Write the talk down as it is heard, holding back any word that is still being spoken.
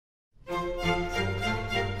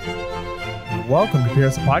Welcome to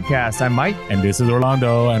PHP Podcast. I'm Mike. And this is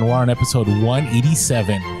Orlando, and we're on episode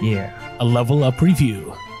 187. Yeah. A level up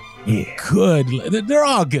review. Yeah. Good. They're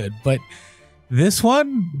all good, but this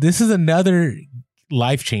is another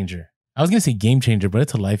life changer. I was going to say game changer, but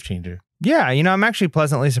it's a life changer. Yeah, I'm actually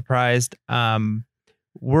pleasantly surprised.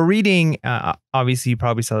 We're reading, obviously you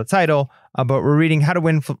probably saw the title, but we're reading How to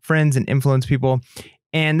Win Friends and Influence People.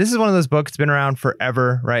 And this is one of those books that's been around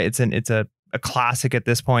forever, right? It's a classic at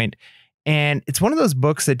this point. And it's one of those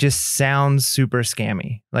books that just sounds super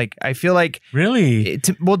scammy. Like, I feel like... Really?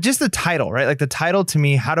 Just the title, right? Like the title to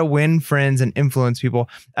me, How to Win Friends and Influence People.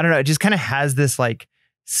 I don't know. It just kind of has this like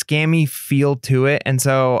scammy feel to it. And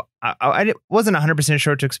so I wasn't 100%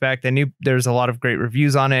 sure what to expect. I knew there's a lot of great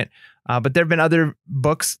reviews on it. But there have been other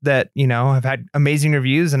books that, have had amazing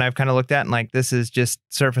reviews and I've kind of looked at and like, this is just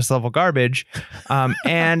surface level garbage.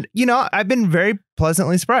 And, I've been very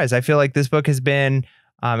pleasantly surprised. I feel like this book has been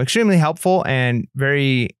extremely helpful and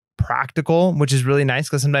very practical, which is really nice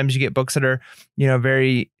because sometimes you get books that are,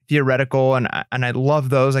 very theoretical and I love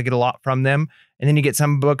those. I get a lot from them. And then you get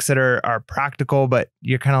some books that are practical, but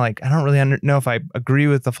you're kind of like, I don't really know if I agree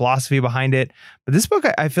with the philosophy behind it. But this book,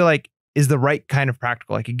 I feel like is the right kind of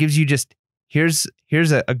practical. Like it gives you just, here's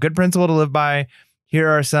a good principle to live by. Here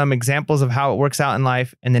are some examples of how it works out in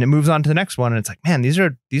life. And then it moves on to the next one. And it's like, man, these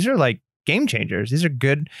are like game changers. These are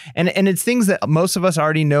good. And it's things that most of us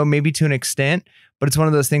already know, maybe to an extent, but it's one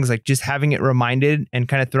of those things like just having it reminded and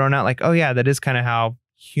kind of thrown out like, oh yeah, that is kind of how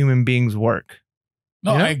human beings work.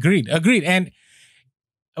 No, I agreed. And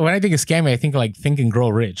when I think of scammy, I think like Think and Grow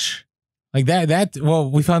Rich. Like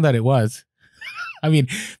well, we found out it was. I mean,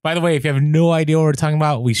 by the way, if you have no idea what we're talking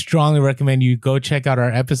about, we strongly recommend you go check out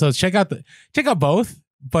our episodes. Check out both.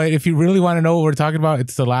 But if you really want to know what we're talking about,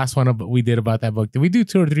 it's the last one we did about that book. Did we do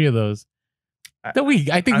 2 or 3 of those? I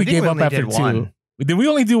think we gave up after 2. One. Did we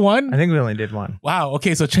only do 1? I think we only did 1. Wow.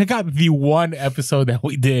 Okay, so check out the 1 episode that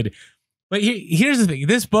we did. But here's the thing.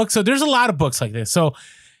 This book, so there's a lot of books like this. So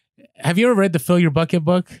have you ever read the Fill Your Bucket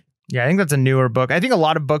book? Yeah, I think that's a newer book. I think a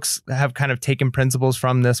lot of books have kind of taken principles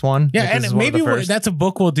from this one. Yeah, and maybe that's a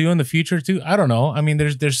book we'll do in the future too. I don't know. I mean,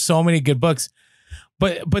 there's so many good books.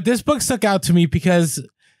 But this book stuck out to me because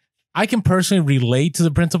I can personally relate to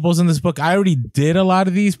the principles in this book. I already did a lot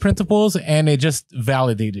of these principles and it just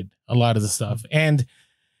validated a lot of the stuff. And,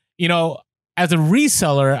 as a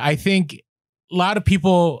reseller, I think a lot of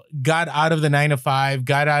people got out of the 9-to-5,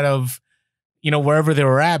 got out of, wherever they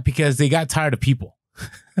were at because they got tired of people.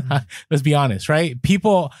 Let's be honest, right?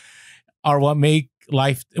 People are what makes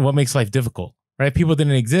life difficult, right? People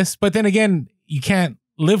didn't exist. But then again, you can't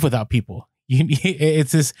live without people.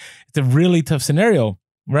 It's a really tough scenario.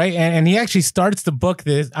 Right. And he actually starts the book.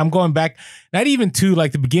 I'm going back, not even to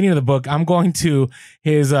like the beginning of the book. I'm going to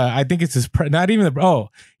his, I think it's his,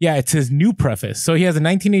 it's his new preface. So he has a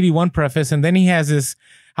 1981 preface and then he has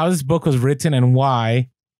how this book was written and why.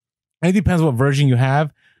 And it depends what version you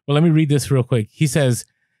have. But let me read this real quick. He says,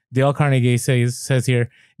 Dale Carnegie says here,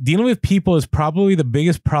 dealing with people is probably the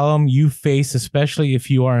biggest problem you face, especially if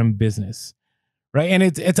you are in business. Right. And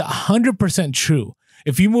it's 100% true.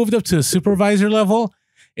 If you moved up to a supervisor level,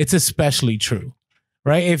 it's especially true,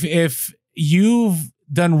 right? If you've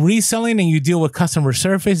done reselling and you deal with customer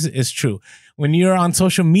service, it's true. When you're on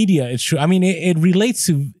social media, it's true. I mean, it relates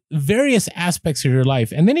to various aspects of your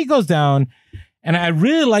life. And then he goes down, and I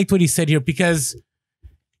really liked what he said here because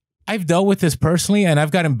I've dealt with this personally and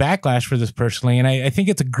I've gotten backlash for this personally. And I think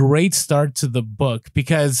it's a great start to the book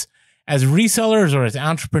because as resellers or as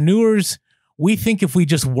entrepreneurs, we think if we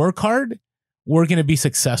just work hard, we're going to be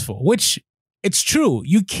successful, which it's true.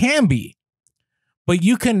 You can be, but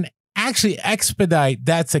you can actually expedite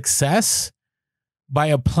that success by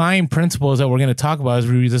applying principles that we're going to talk about as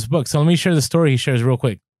we read this book. So let me share the story he shares real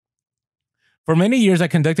quick. For many years, I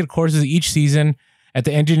conducted courses each season at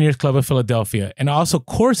the Engineers Club of Philadelphia and also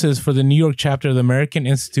courses for the New York chapter of the American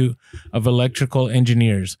Institute of Electrical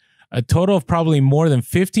Engineers. A total of probably more than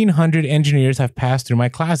 1,500 engineers have passed through my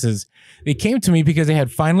classes. They came to me because they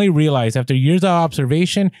had finally realized after years of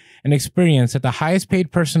observation and experience that the highest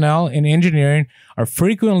paid personnel in engineering are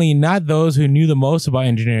frequently not those who knew the most about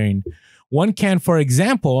engineering. One can, for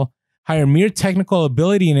example, hire mere technical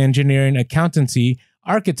ability in engineering, accountancy,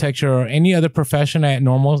 architecture, or any other profession at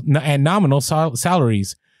nominal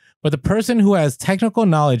salaries. But the person who has technical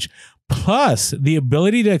knowledge plus the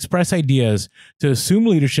ability to express ideas, to assume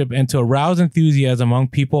leadership, and to arouse enthusiasm among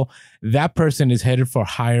people, that person is headed for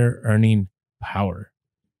higher earning power.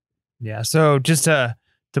 Yeah. So just to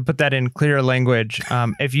put that in clearer language,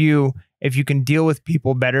 if you can deal with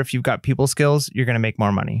people better, if you've got people skills, you're going to make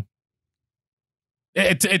more money.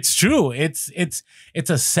 It's true. It's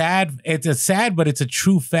a sad, but it's a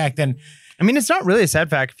true fact. And I mean, it's not really a sad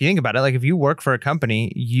fact if you think about it. Like if you work for a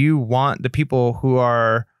company, you want the people who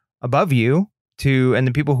are above you and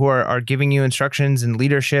the people who are giving you instructions and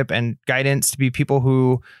leadership and guidance to be people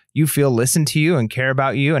who you feel listen to you and care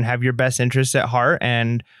about you and have your best interests at heart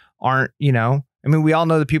and aren't, I mean, we all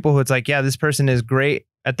know the people who it's like, yeah, this person is great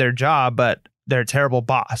at their job, but they're a terrible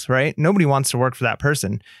boss, right? Nobody wants to work for that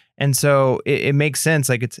person. And so it makes sense.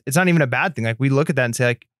 Like it's not even a bad thing. Like we look at that and say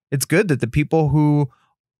like, it's good that the people who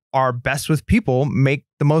are best with people make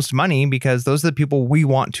the most money because those are the people we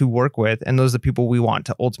want to work with. And those are the people we want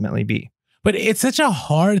to ultimately be. But it's such a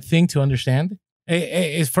hard thing to understand.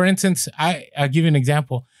 For instance, I'll give you an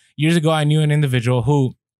example. Years ago, I knew an individual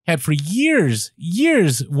who had for years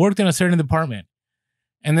worked in a certain department.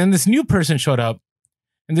 And then this new person showed up.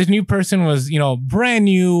 And this new person was, brand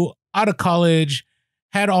new, out of college,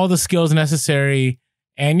 had all the skills necessary.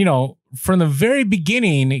 And, from the very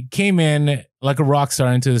beginning, came in like a rock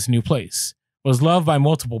star into this new place. Was loved by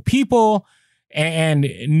multiple people and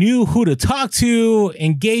knew who to talk to,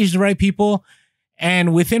 engaged the right people.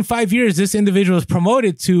 And within 5 years, this individual was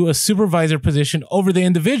promoted to a supervisor position over the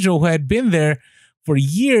individual who had been there for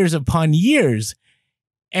years upon years.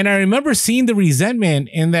 And I remember seeing the resentment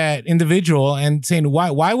in that individual and saying,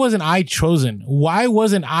 why wasn't I chosen? Why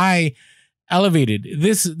wasn't I elevated?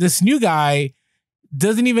 This new guy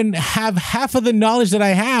doesn't even have half of the knowledge that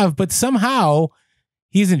I have, but somehow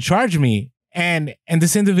he's in charge of me. And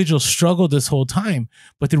this individual struggled this whole time.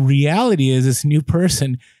 But the reality is this new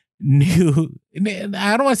person knew,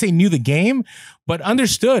 I don't want to say knew the game, but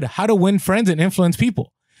understood how to win friends and influence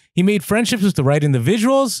people. He made friendships with the right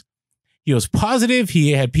individuals. He was positive.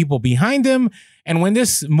 He had people behind him. And when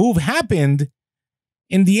this move happened,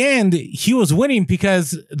 in the end, he was winning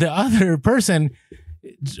because the other person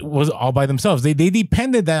was all by themselves. They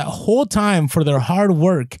depended that whole time for their hard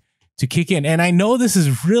work to kick in. And I know this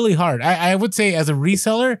is really hard. I would say as a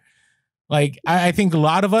reseller, like I think a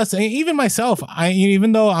lot of us, even myself,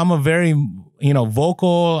 even though I'm a very,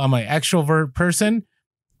 vocal, I'm an extrovert person,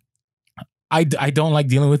 I don't like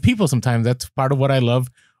dealing with people sometimes. That's part of what I love,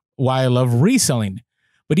 why I love reselling.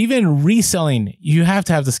 But even reselling, you have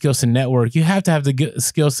to have the skills to network. You have to have the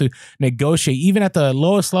skills to negotiate, even at the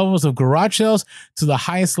lowest levels of garage sales to the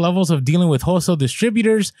highest levels of dealing with wholesale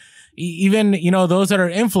distributors. Even, those that are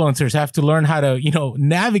influencers have to learn how to,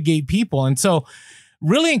 navigate people. And so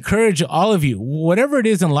really encourage all of you, whatever it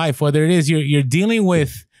is in life, whether it is you're dealing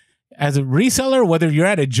with as a reseller, whether you're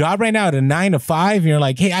at a job right now at a 9 to 5, and you're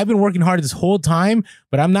like, hey, I've been working hard this whole time,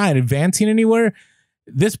 but I'm not advancing anywhere.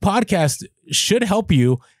 This podcast should help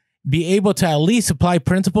you be able to at least apply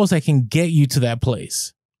principles that can get you to that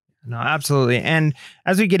place. No, absolutely. And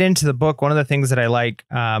as we get into the book, one of the things that I like,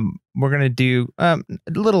 we're going to do a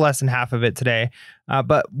little less than half of it today.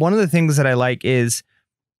 But one of the things that I like is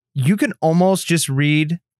you can almost just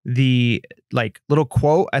read the little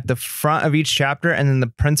quote at the front of each chapter and then the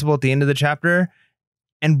principle at the end of the chapter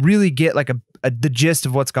and really get the gist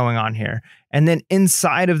of what's going on here. And then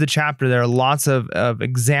inside of the chapter, there are lots of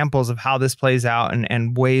examples of how this plays out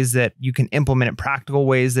and ways that you can implement it, practical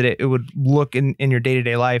ways that it would look in your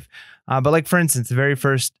day-to-day life. But for instance, the very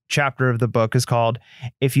first chapter of the book is called,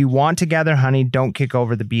 If You Want to Gather Honey, Don't Kick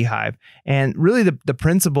Over the Beehive. And really the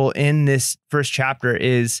principle in this first chapter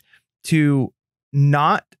is to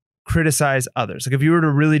not criticize others. Like if you were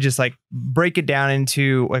to really just break it down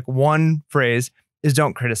into one phrase, is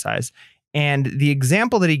don't criticize. And the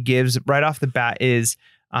example that he gives right off the bat is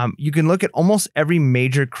you can look at almost every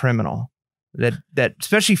major criminal that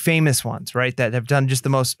especially famous ones, right, that have done just the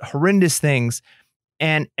most horrendous things.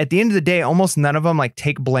 And at the end of the day, almost none of them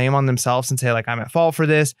take blame on themselves and say I'm at fault for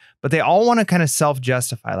this, but they all want to kind of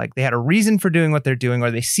self-justify. They had a reason for doing what they're doing,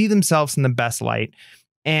 or they see themselves in the best light.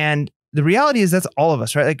 And the reality is that's all of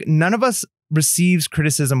us, right? None of us receives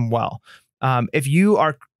criticism well. If you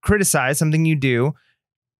are criticized, something you do,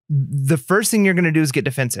 the first thing you're going to do is get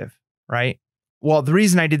defensive, right? Well, the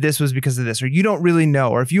reason I did this was because of this, or you don't really know,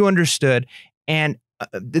 or if you understood. And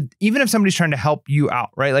even if somebody's trying to help you out,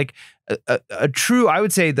 right? A true, I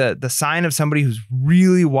would say the sign of somebody who's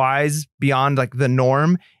really wise beyond the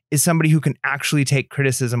norm is somebody who can actually take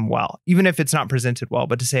criticism well, even if it's not presented well,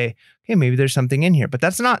 but to say, okay, maybe there's something in here, but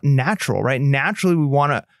that's not natural, right? Naturally, we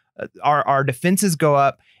want to, our defenses go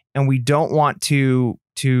up and we don't want to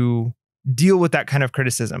deal with that kind of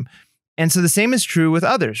criticism. And so the same is true with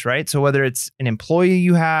others, right? So whether it's an employee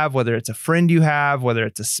you have, whether it's a friend you have, whether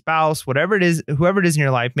it's a spouse, whatever it is, whoever it is in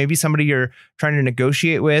your life, maybe somebody you're trying to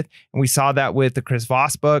negotiate with. And we saw that with the Chris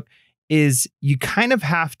Voss book, is you kind of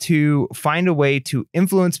have to find a way to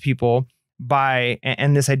influence people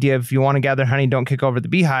and this idea of if you want to gather honey, don't kick over the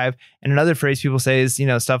beehive. And another phrase people say is,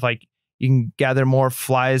 stuff like you can gather more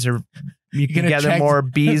flies or you can gather more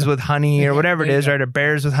bees with honey or whatever it is, right? Or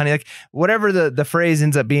bears with honey, like whatever the phrase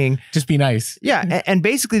ends up being. Just be nice. Yeah. And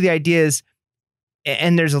basically the idea is,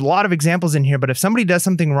 and there's a lot of examples in here, but if somebody does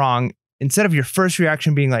something wrong, instead of your first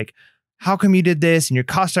reaction being like, how come you did this? And you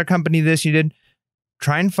cost our company this, you did,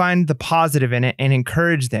 try and find the positive in it and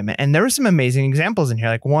encourage them. And there were some amazing examples in here.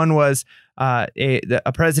 Like one was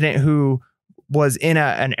a president who was in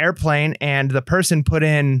an airplane and the person put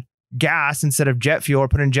in gas instead of jet fuel, or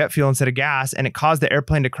put in jet fuel instead of gas, and it caused the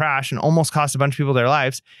airplane to crash and almost cost a bunch of people their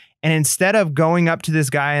lives. And instead of going up to this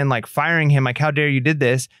guy and like firing him, like, how dare you did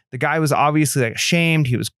this? The guy was obviously like ashamed.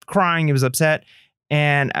 He was crying. He was upset.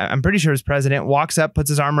 And I'm pretty sure his president walks up, puts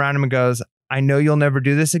his arm around him and goes, I know you'll never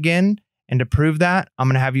do this again. And to prove that, I'm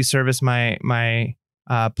going to have you service my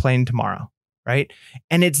plane tomorrow. Right.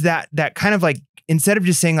 And it's that kind of like, instead of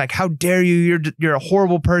just saying like, how dare you? You're a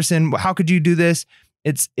horrible person. How could you do this?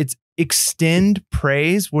 It's extend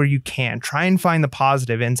praise where you can. Try and find the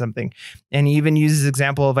positive in something. And he even uses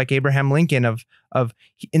example of like Abraham Lincoln of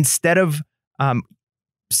instead of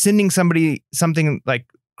sending somebody something like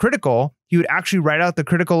critical, he would actually write out the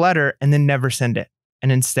critical letter and then never send it.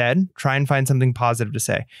 And instead try and find something positive to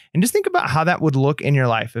say. And just think about how that would look in your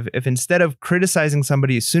life. If instead of criticizing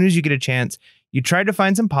somebody, as soon as you get a chance, you try to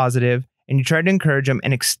find some positive and you try to encourage them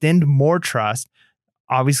and extend more trust.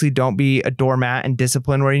 Obviously, don't be a doormat and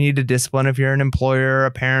discipline where you need to discipline if you're an employer or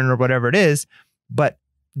a parent or whatever it is. But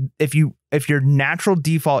if your natural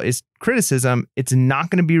default is criticism, it's not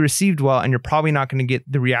going to be received well, and you're probably not going to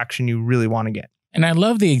get the reaction you really want to get. And I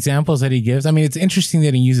love the examples that he gives. I mean, it's interesting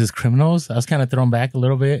that he uses criminals. I was kind of thrown back a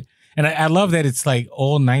little bit. And I love that it's like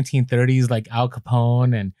old 1930s, like Al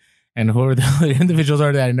Capone and who are the other individuals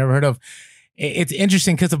are that I never heard of. It's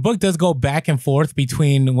interesting because the book does go back and forth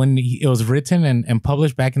between when it was written and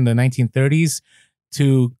published back in the 1930s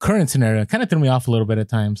to current scenario. It kind of threw me off a little bit at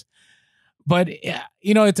times. But,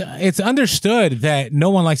 it's understood that no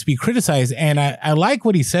one likes to be criticized. And I like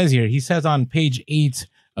what he says here. He says on page 8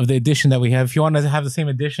 of the edition that we have, if you want to have the same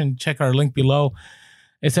edition, check our link below.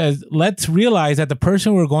 It says, let's realize that the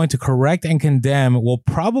person we're going to correct and condemn will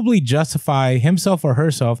probably justify himself or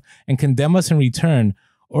herself and condemn us in return.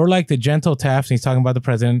 Or like the gentle Taft, and he's talking about the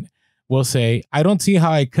president, will say, I don't see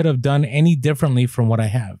how I could have done any differently from what I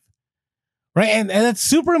have. Right. And that's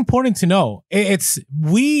super important to know.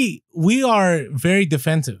 We are very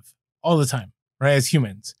defensive all the time, right? As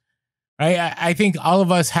humans, right? I think all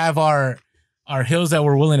of us have our hills that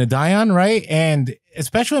we're willing to die on, right? And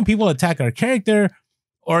especially when people attack our character,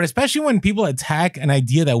 or especially when people attack an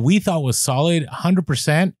idea that we thought was solid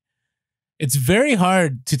 100%, it's very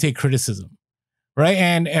hard to take criticism. Right.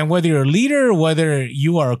 And whether you're a leader, whether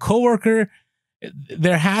you are a coworker,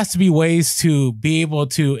 there has to be ways to be able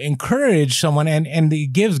to encourage someone. And it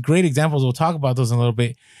gives great examples. We'll talk about those in a little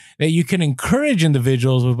bit, that you can encourage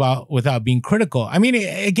individuals without being critical. I mean,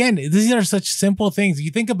 again, these are such simple things.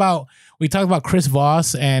 You think about, we talked about Chris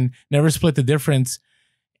Voss and Never Split the Difference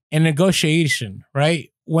in negotiation,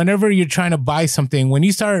 right? Whenever you're trying to buy something, when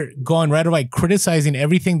you start going right away, criticizing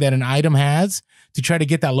everything that an item has to try to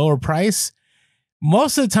get that lower price,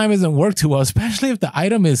 most of the time it doesn't work too well, especially if the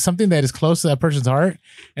item is something that is close to that person's heart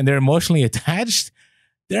and they're emotionally attached.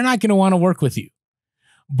 They're not going to want to work with you.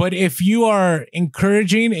 But if you are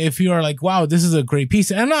encouraging, if you are like, wow, this is a great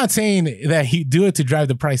piece. And I'm not saying that you do it to drive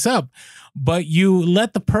the price up, but you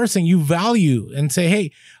let the person you value and say,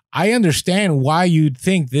 hey, I understand why you'd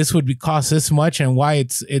think this would cost this much and why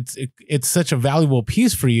it's such a valuable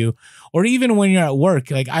piece for you. Or even when you're at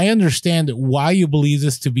work, like, I understand why you believe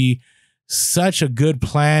this to be such a good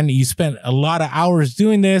plan. You spent a lot of hours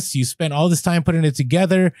doing this. You spent all this time putting it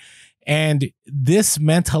together, and this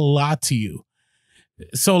meant a lot to you.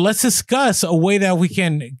 So let's discuss a way that we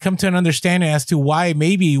can come to an understanding as to why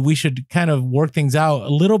maybe we should kind of work things out a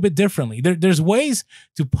little bit differently. There's ways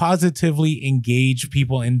to positively engage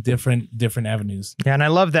people in different avenues. Yeah, and I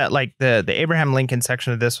love that. Like the Abraham Lincoln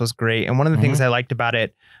section of this was great. And one of the things I liked about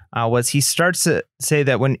it was he starts to say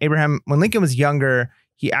that when Lincoln was younger,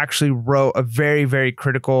 he actually wrote a very, very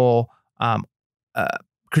critical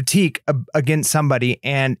critique against somebody.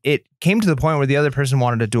 And it came to the point where the other person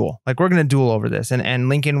wanted a duel. Like, we're going to duel over this. And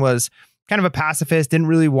Lincoln was kind of a pacifist, didn't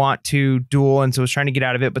really want to duel. And so was trying to get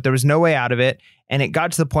out of it, but there was no way out of it. And it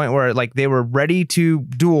got to the point where like they were ready to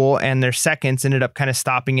duel and their seconds ended up kind of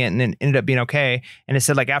stopping it, and then ended up being okay. And it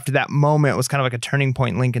said like after that moment, it was kind of like a turning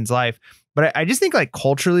point in Lincoln's life. But I just think like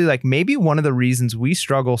culturally, like maybe one of the reasons we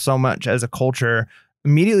struggle so much as a culture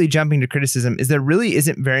immediately jumping to criticism is there really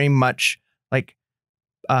isn't very much like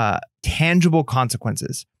tangible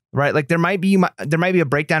consequences, right? Like there might be a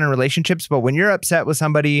breakdown in relationships, but when you're upset with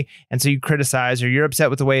somebody and so you criticize, or you're upset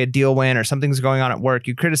with the way a deal went, or something's going on at work,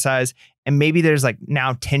 you criticize, and maybe there's like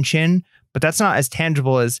now tension, but that's not as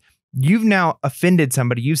tangible as you've now offended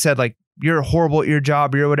somebody. You said like, you're horrible at your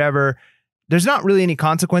job, you're whatever. There's not really any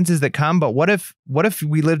consequences that come, but what if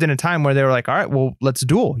we lived in a time where they were like, all right, well, let's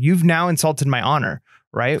duel. You've now insulted my honor,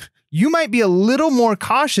 right? You might be a little more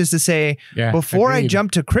cautious to say, before I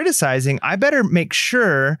jump to criticizing, I better make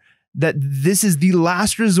sure that this is the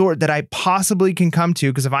last resort that I possibly can come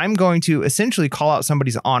to. Because if I'm going to essentially call out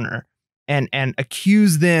somebody's honor and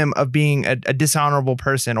accuse them of being a dishonorable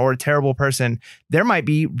person or a terrible person, there might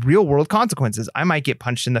be real world consequences. I might get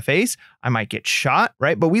punched in the face. I might get shot,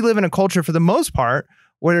 right? But we live in a culture for the most part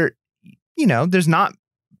where, you know, there's not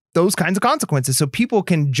those kinds of consequences. So people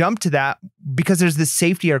can jump to that because there's this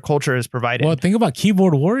safety our culture has provided. Well, think about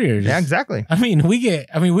keyboard warriors. Yeah, exactly.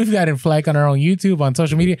 We've gotten flack on our own YouTube, on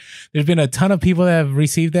social media. There's been a ton of people that have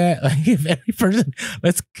received that. Like if every person,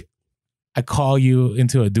 I call you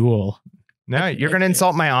into a duel. No, you're going to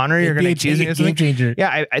insult my honor. You're going to accuse me of something. Changer.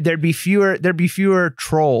 Yeah, there'd be fewer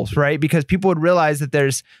trolls, right? Because people would realize that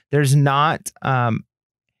there's not,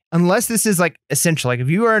 unless this is like essential. Like if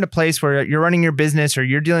you are in a place where you're running your business or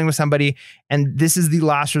you're dealing with somebody and this is the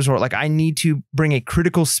last resort, like I need to bring a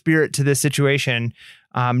critical spirit to this situation,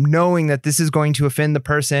 knowing that this is going to offend the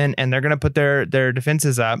person and they're going to put their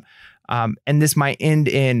defenses up, and this might end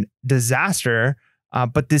in disaster,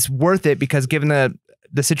 but this worth it because given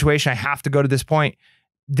the situation, I have to go to this point,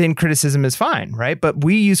 then criticism is fine, right? But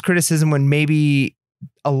we use criticism when maybe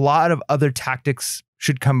a lot of other tactics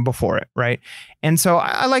should come before it, right? And so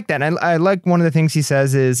I like that. I like one of the things he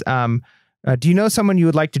says is, do you know someone you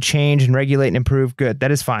would like to change and regulate and improve? Good,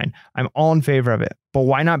 that is fine. I'm all in favor of it. But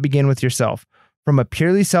why not begin with yourself? From a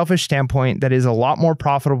purely selfish standpoint, that is a lot more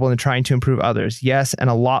profitable than trying to improve others. Yes, and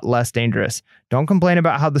a lot less dangerous. Don't complain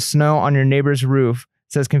about how the snow on your neighbor's roof,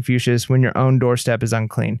 says Confucius, when your own doorstep is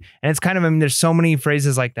unclean. And it's kind of, I mean, there's so many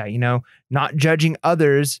phrases like that, you know, not judging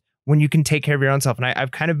others when you can take care of your own self. And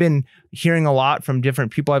I've kind of been hearing a lot from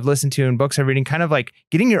different people I've listened to and books I've reading, kind of like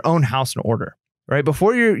getting your own house in order, right?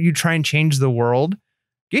 Before you try and change the world,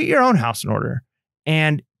 get your own house in order.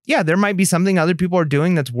 And yeah, there might be something other people are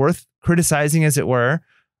doing that's worth criticizing, as it were.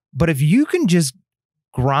 But if you can just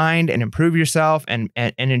grind and improve yourself and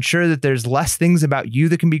ensure that there's less things about you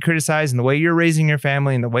that can be criticized and the way you're raising your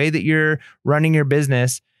family and the way that you're running your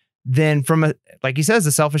business, then from a, like he says,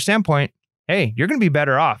 a selfish standpoint, hey, you're going to be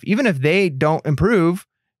better off. Even if they don't improve,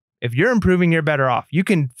 if you're improving, you're better off. You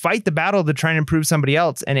can fight the battle to try and improve somebody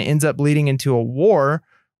else and it ends up leading into a war,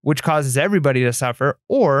 which causes everybody to suffer,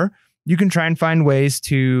 or you can try and find ways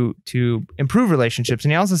to improve relationships.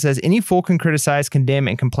 And he also says, any fool can criticize, condemn,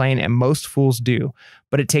 and complain, and most fools do.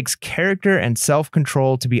 But it takes character and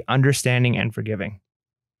self-control to be understanding and forgiving.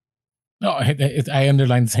 No, I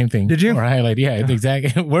underlined the same thing. Did you? Or highlight, yeah,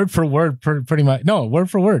 exactly. Word for word, pretty much. No, word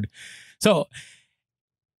for word. So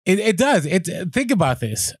it does. Think about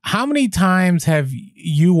this. How many times have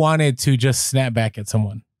you wanted to just snap back at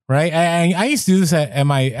someone? Right. I used to do this at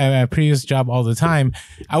my previous job all the time.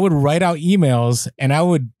 I would write out emails and I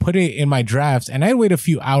would put it in my drafts and I'd wait a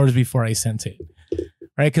few hours before I sent it.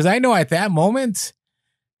 Right. Because I know at that moment,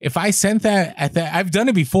 if I sent that I've done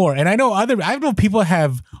it before. And I know people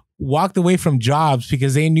have walked away from jobs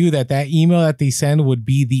because they knew that email that they send would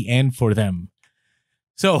be the end for them.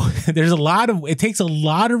 So it takes a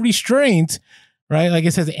lot of restraint. Right. Like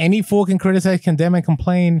it says, any fool can criticize, condemn, and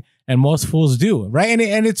complain, and most fools do. Right.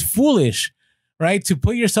 And it's foolish, right, to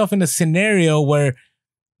put yourself in a scenario where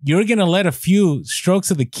you're going to let a few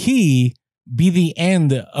strokes of the key be the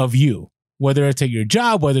end of you, whether it's at your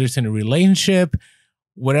job, whether it's in a relationship,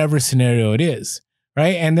 whatever scenario it is.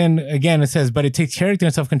 Right. And then again, it says, but it takes character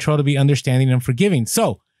and self-control to be understanding and forgiving.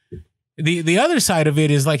 So the other side of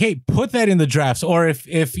it is like, hey, put that in the drafts. Or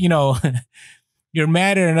if you know, you're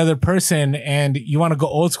mad at another person and you want to go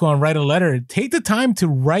old school and write a letter, take the time to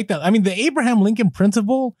write that. I mean, the Abraham Lincoln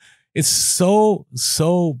principle is so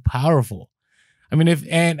powerful. I mean,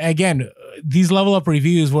 and again, these level up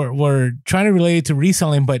reviews were trying to relate it to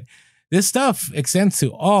reselling, but this stuff extends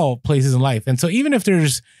to all places in life. And so even if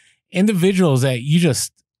there's individuals that you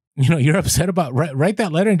just, you know, you're upset about, write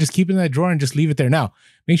that letter and just keep it in that drawer and just leave it there. Now,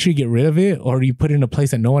 make sure you get rid of it or you put it in a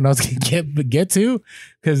place that no one else can get to.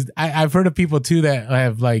 Because I've heard of people too that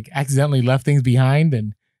have like accidentally left things behind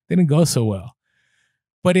and didn't go so well.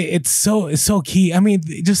 But it's so key. I mean,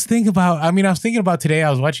 just think about, I was thinking about today,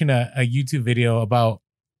 I was watching a YouTube video about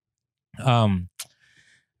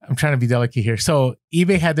I'm trying to be delicate here. So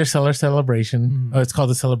eBay had their seller celebration. It's called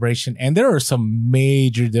the celebration. And there were some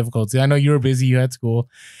major difficulties. I know you were busy. You had school.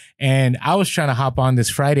 And I was trying to hop on this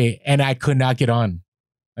Friday and I could not get on.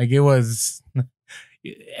 Like it was,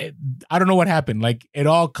 I don't know what happened. Like it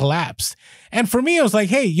all collapsed. And for me, I was like,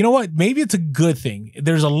 hey, you know what? Maybe it's a good thing.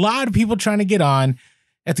 There's a lot of people trying to get on.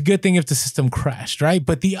 It's a good thing if the system crashed, right?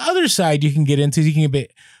 But the other side you can get into, you can get a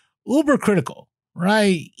bit uber critical.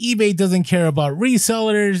 Right? eBay doesn't care about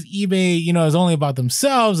resellers. eBay, is only about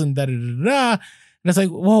themselves and da-da-da-da. And it's like,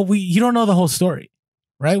 well, you don't know the whole story,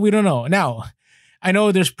 right? We don't know. Now, I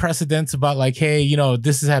know there's precedents about like, hey,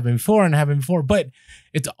 this has happened before, but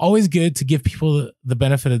it's always good to give people the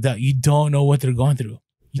benefit of the doubt. You don't know what they're going through.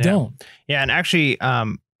 You don't. Yeah. And actually,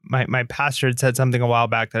 my pastor had said something a while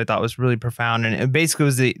back that I thought was really profound. And it basically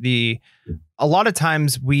was a lot of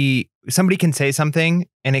times somebody can say something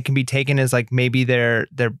and it can be taken as like maybe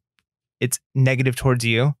it's negative towards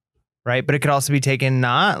you, right? But it could also be taken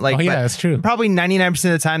not like, that's true. Probably 99%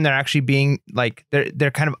 of the time they're actually being like,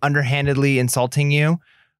 they're kind of underhandedly insulting you,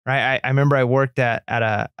 right? I remember I worked when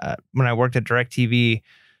I worked at DirecTV,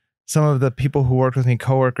 some of the people who worked with me,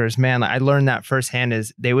 coworkers, man, I learned that firsthand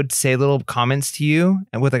is they would say little comments to you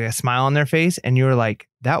and with like a smile on their face. And you were like,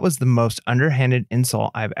 that was the most underhanded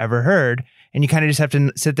insult I've ever heard. And you kind of just have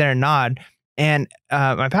to sit there and nod. And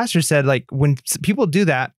my pastor said, like, when people do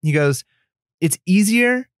that, he goes, it's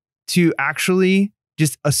easier to actually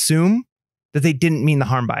just assume that they didn't mean the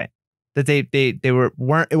harm by it, that they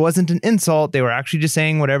weren't, it wasn't an insult. They were actually just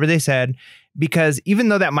saying whatever they said, because even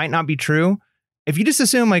though that might not be true, if you just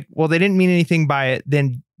assume like, well, they didn't mean anything by it,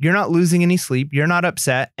 then you're not losing any sleep. You're not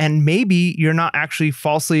upset. And maybe you're not actually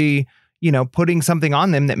falsely, putting something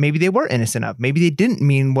on them that maybe they were innocent of. Maybe they didn't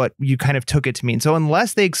mean what you kind of took it to mean. So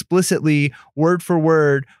unless they explicitly word for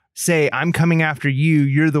word say, I'm coming after you,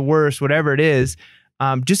 you're the worst, whatever it is,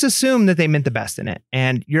 just assume that they meant the best in it.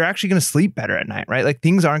 And you're actually going to sleep better at night, right? Like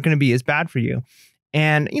things aren't going to be as bad for you.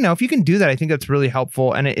 And, if you can do that, I think that's really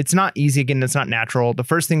helpful. And it's not easy. Again, it's not natural. The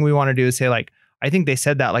first thing we want to do is say like, I think they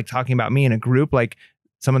said that like talking about me in a group, like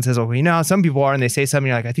someone says, oh, some people are, and they say something,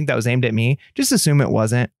 you're like, I think that was aimed at me. Just assume it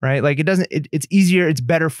wasn't, right? Like it's easier. It's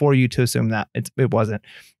better for you to assume that it wasn't.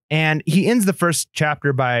 And he ends the first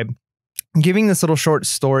chapter by giving this little short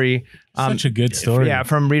story. Such a good story. Yeah.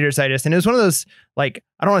 From Reader's Digest. And it was one of those, like,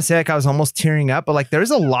 I don't want to say like I was almost tearing up, but like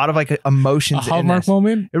there's a lot of like emotions. A Hallmark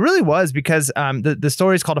moment? It really was, because the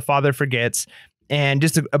story is called A Father Forgets. And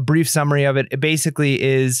just a brief summary of it, it basically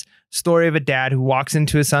is story of a dad who walks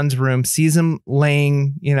into his son's room, sees him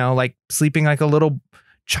laying, like sleeping like a little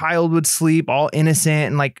child would sleep, all innocent.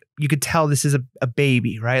 And like, you could tell this is a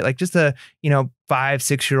baby, right? Like just a,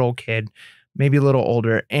 5-6-year-old kid, maybe a little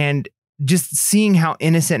older. And just seeing how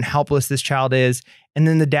innocent and helpless this child is. And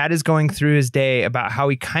then the dad is going through his day about how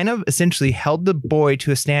he kind of essentially held the boy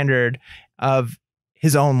to a standard of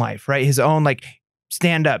his own life, right? His own, like,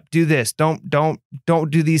 stand up, do this, don't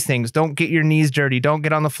do these things, don't get your knees dirty, don't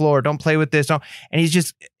get on the floor, don't play with this, don't. And he's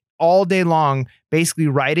just all day long basically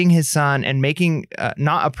writing his son and making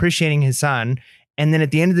not appreciating his son. And then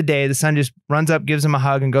at the end of the day, the son just runs up, gives him a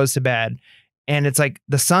hug, and goes to bed. And it's like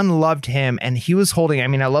the son loved him, and he was holding. I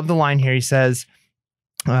mean, I love the line here. He says,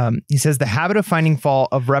 the habit of finding fault,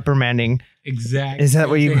 of reprimanding. Exactly. Is that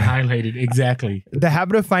what you highlighted? Exactly. The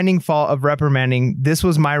habit of finding fault, of reprimanding. This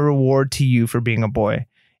was my reward to you for being a boy.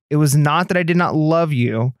 It was not that I did not love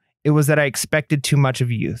you. It was that I expected too much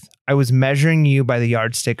of youth. I was measuring you by the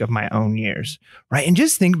yardstick of my own years. Right. And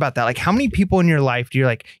just think about that. Like, how many people in your life do you're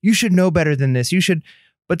like, you should know better than this. You should.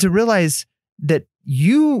 But to realize that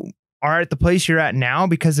you are at the place you're at now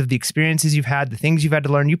because of the experiences you've had, the things you've had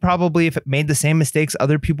to learn. You probably have made the same mistakes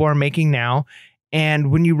other people are making now.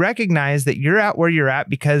 And when you recognize that you're at where you're at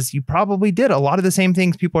because you probably did a lot of the same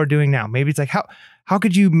things people are doing now, maybe it's like, how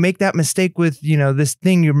could you make that mistake with, this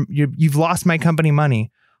thing? You've lost my company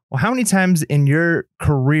money. Well, how many times in your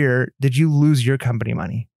career did you lose your company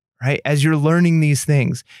money, right? As you're learning these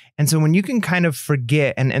things. And so when you can kind of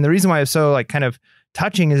forget, and the reason why it's so like kind of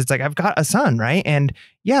touching is it's like, I've got a son, right? And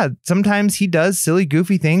yeah, sometimes he does silly,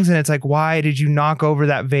 goofy things. And it's like, why did you knock over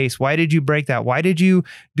that vase? Why did you break that? Why did you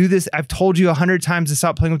do this? I've told you 100 times to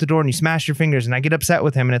stop playing with the door and you smash your fingers, and I get upset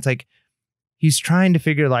with him. And it's like, he's trying to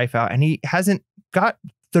figure life out, and he hasn't got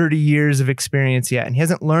 30 years of experience yet. And he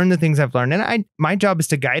hasn't learned the things I've learned. And my job is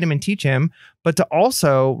to guide him and teach him, but to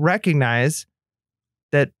also recognize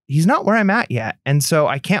that he's not where I'm at yet. And so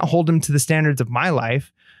I can't hold him to the standards of my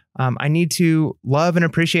life. I need to love and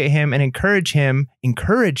appreciate him and encourage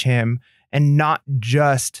him, and not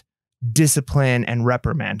just discipline and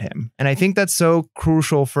reprimand him. And I think that's so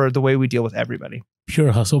crucial for the way we deal with everybody.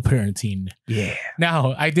 pure hustle parenting. Yeah.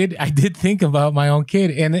 Now, I did think about my own kid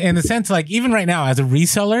in the sense, like, even right now, as a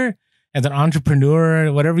reseller, as an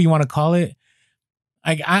entrepreneur, whatever you want to call it,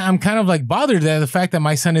 like, I'm kind of like bothered at the fact that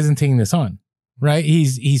my son isn't taking this on, right?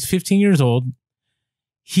 He's 15 years old.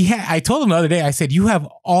 I told him the other day, I said, you have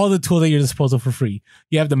all the tools at your disposal for free.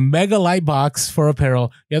 You have the mega light box for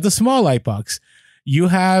apparel. You have the small light box. You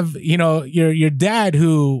have, your dad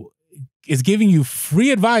who is giving you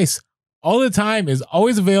free advice all the time, is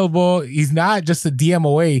always available. He's not just a DM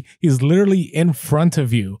away. He's literally in front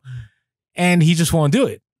of you, and he just won't do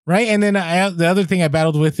it. Right. And then the other thing I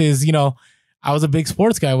battled with is, I was a big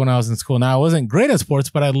sports guy when I was in school. Now, I wasn't great at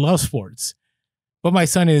sports, but I love sports. But my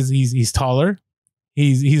son he's taller.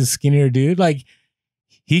 He's a skinnier dude. Like,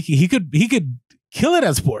 he could kill it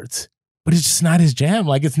at sports, but it's just not his jam.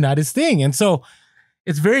 Like, it's not his thing. And so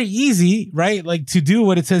it's very easy, right? Like, to do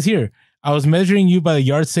what it says here. I was measuring you by the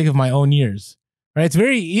yardstick of my own years, right? It's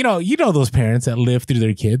very, you know those parents that live through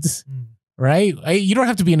their kids, right? You don't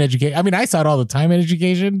have to be an educator. I mean, I saw it all the time in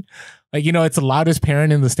education. Like, it's the loudest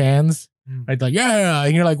parent in the stands, right? Like, yeah,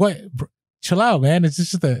 and you're like, what? Chill out, man. It's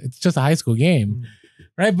just a high school game.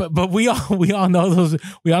 Right. But we all know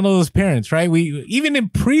those parents, right? We, even in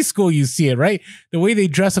preschool, you see it, right? The way they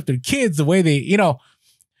dress up their kids, the way they,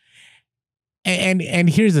 and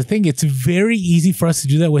here's the thing. It's very easy for us to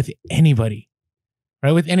do that with anybody,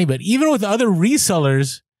 right? With anybody, even with other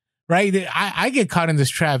resellers, right? I get caught in this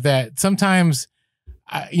trap that sometimes,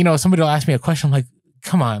 somebody will ask me a question. I'm like,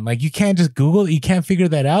 come on, like, you can't just Google it. You can't figure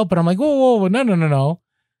that out. But I'm like, whoa, no.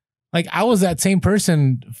 Like, I was that same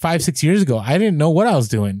person 5-6 years ago. I didn't know what I was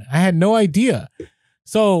doing. I had no idea.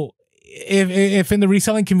 So if in the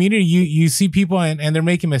reselling community, you see people and they're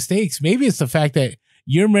making mistakes, maybe it's the fact that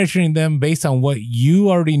you're measuring them based on what you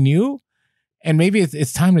already knew. And maybe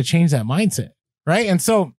it's time to change that mindset. Right. And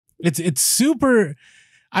so it's super,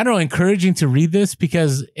 I don't know, encouraging to read this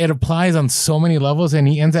because it applies on so many levels. And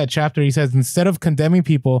he ends that chapter. He says, instead of condemning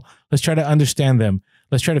people, let's try to understand them.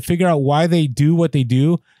 Let's try to figure out why they do what they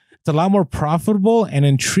do. It's a lot more profitable and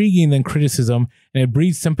intriguing than criticism, and it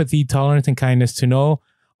breeds sympathy, tolerance, and kindness. To know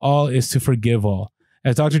all is to forgive all.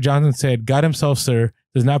 As Dr. Johnson said, God himself, sir,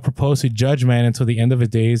 does not propose to judge man until the end of his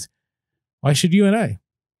days. Why should you and I?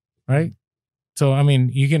 Right? So, I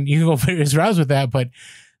mean, you can go various routes with that, but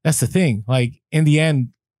that's the thing. Like, in the end,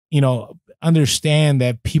 understand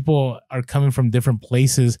that people are coming from different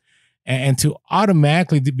places, and to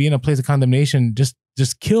automatically be in a place of condemnation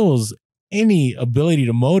just kills any ability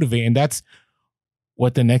to motivate. And that's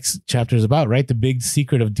what the next chapter is about, right? The big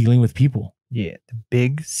secret of dealing with people. Yeah. The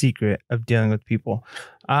big secret of dealing with people.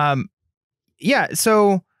 Yeah.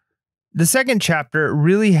 So the second chapter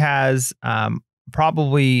really has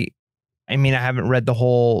probably, I mean, I haven't read the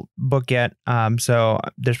whole book yet. So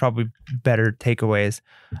there's probably better takeaways.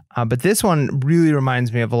 But this one really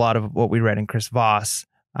reminds me of a lot of what we read in Chris Voss,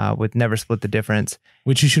 with Never Split the Difference,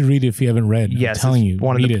 which you should read if you haven't read. Yes, I'm telling you,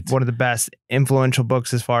 one of the best influential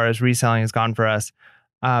books as far as reselling has gone for us.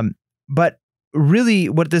 But really,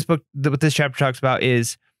 what this chapter talks about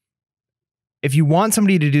is, if you want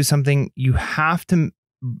somebody to do something, you have to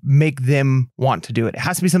make them want to do it. It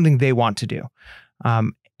has to be something they want to do,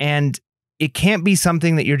 and it can't be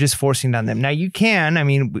something that you're just forcing down them. Now, you can. I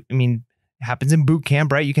mean. It happens in boot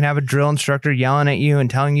camp, right? You can have a drill instructor yelling at you and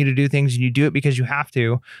telling you to do things, and you do it because you have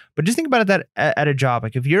to. But just think about it at a job.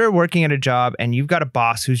 Like, if you're working at a job and you've got a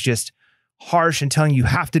boss who's just harsh and telling you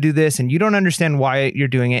have to do this, and you don't understand why you're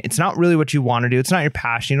doing it, it's not really what you want to do. It's not your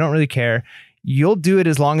passion. You don't really care. You'll do it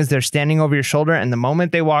as long as they're standing over your shoulder. And the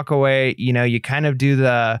moment they walk away, you kind of do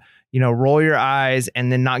the, roll your eyes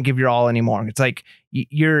and then not give your all anymore. It's like,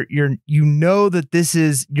 you're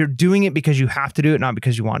that you're doing it because you have to do it, not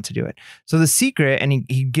because you want to do it. So the secret, and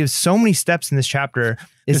he gives so many steps in this chapter,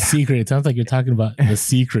 is the secret. It sounds like you're talking about the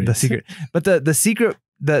secret. The secret. But the secret,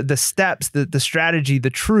 the steps, the strategy, the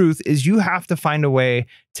truth is, you have to find a way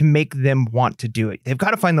to make them want to do it. They've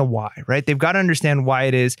got to find the why, right? They've got to understand why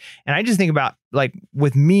it is. And I just think about, like,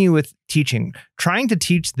 with teaching, trying to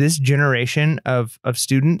teach this generation of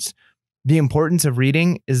students the importance of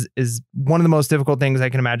reading is one of the most difficult things I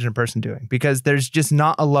can imagine a person doing, because there's just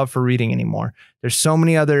not a love for reading anymore. There's so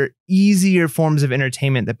many other easier forms of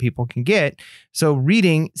entertainment that people can get. So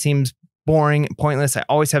reading seems boring, pointless. I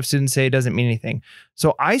always have students say it doesn't mean anything.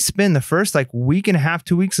 So I spend the first week and a half,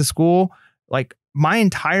 2 weeks of school, like, my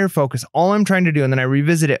entire focus, all I'm trying to do, and then I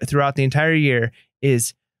revisit it throughout the entire year,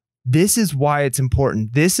 is this is why it's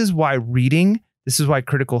important. This is why reading, this is why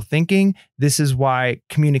critical thinking, this is why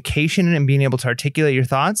communication and being able to articulate your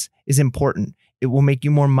thoughts is important. It will make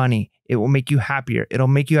you more money. It will make you happier. It'll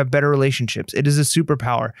make you have better relationships. It is a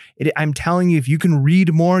superpower. I'm telling you, if you can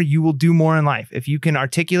read more, you will do more in life. If you can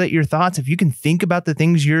articulate your thoughts, if you can think about the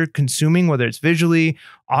things you're consuming, whether it's visually,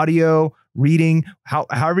 audio, reading,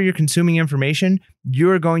 however you're consuming information,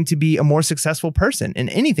 you're going to be a more successful person in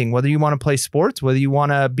anything, whether you want to play sports, whether you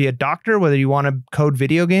want to be a doctor, whether you want to code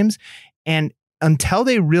video games. And until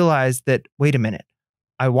they realize that, wait a minute,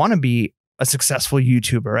 I want to be a successful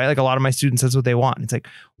YouTuber, right? Like a lot of my students, that's what they want. It's like,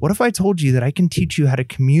 what if I told you that I can teach you how to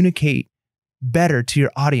communicate better to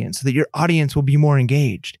your audience so that your audience will be more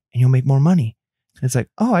engaged and you'll make more money? And it's like,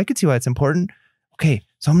 oh, I could see why it's important. Okay,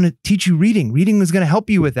 so I'm going to teach you reading. Reading is going to help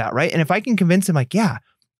you with that, right? And if I can convince them like, yeah,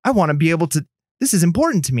 I want to be able to, this is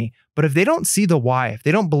important to me. But if they don't see the why, if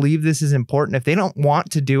they don't believe this is important, if they don't want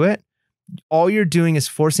to do it, all you're doing is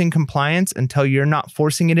forcing compliance until you're not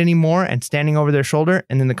forcing it anymore and standing over their shoulder,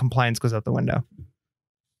 and then the compliance goes out the window.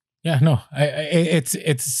 Yeah, no,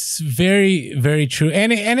 it's very, very true,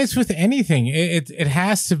 and it's with anything. It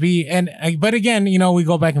has to be, but again, we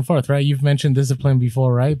go back and forth, right? You've mentioned discipline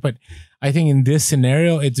before, right? But I think in this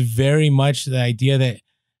scenario, it's very much the idea that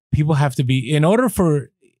people have to be, in order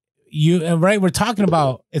for you, right? We're talking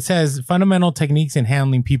about, it says fundamental techniques in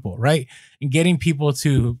handling people, right? And getting people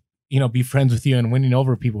to be friends with you and winning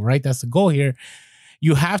over people, right? That's the goal here.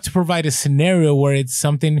 You have to provide a scenario where it's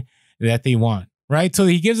something that they want, right? So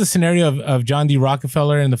he gives a scenario of John D.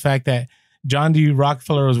 Rockefeller and the fact that John D.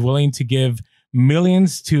 Rockefeller was willing to give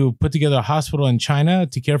millions to put together a hospital in China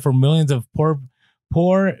to care for millions of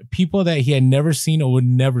poor people that he had never seen or would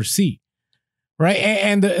never see, right?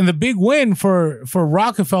 And the big win for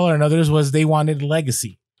Rockefeller and others was they wanted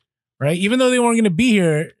legacy. Right? Even though they weren't going to be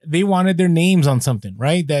here, they wanted their names on something,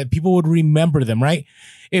 right? That people would remember them, right?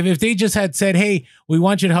 If they just had said, hey, we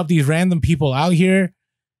want you to help these random people out here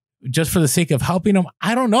just for the sake of helping them,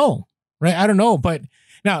 I don't know, right? I don't know. But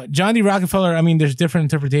now, John D. Rockefeller, I mean, there's different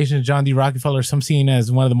interpretations of John D. Rockefeller. Some see him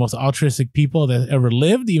as one of the most altruistic people that ever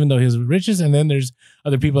lived, even though he was the richest. And then there's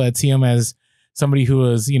other people that see him as somebody who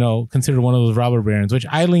was, considered one of those robber barons, which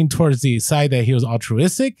I lean towards the side that he was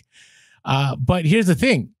altruistic. But here's the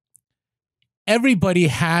thing. Everybody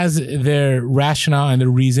has their rationale and their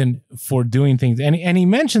reason for doing things. And he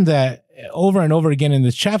mentioned that over and over again in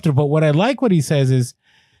this chapter. But what I like what he says is,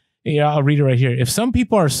 I'll read it right here. If some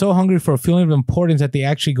people are so hungry for a feeling of importance that they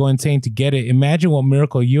actually go insane to get it, imagine what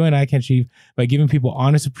miracle you and I can achieve by giving people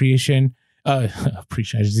honest appreciation.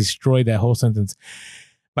 Appreciation. I just destroyed that whole sentence.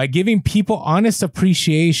 By giving people honest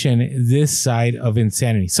appreciation, this side of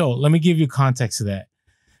insanity. So let me give you context to that.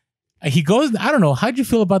 He goes, I don't know, how'd you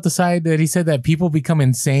feel about the side that he said that people become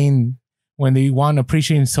insane when they want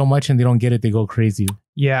appreciation so much and they don't get it, they go crazy?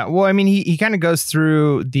 Yeah, well, I mean, he kind of goes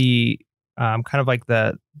through the kind of like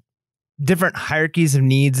the different hierarchies of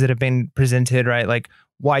needs that have been presented, right? Like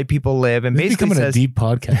why people live, and basically becoming says, a deep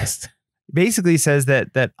podcast. Basically says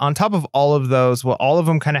that on top of all of those, what all of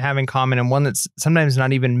them kind of have in common, and one that's sometimes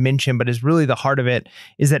not even mentioned, but is really the heart of it,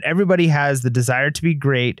 is that everybody has the desire to be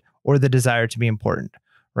great or the desire to be important.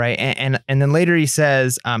 Right. And then later he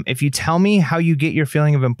says, if you tell me how you get your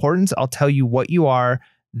feeling of importance, I'll tell you what you are.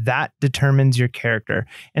 That determines your character.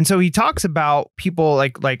 And so he talks about people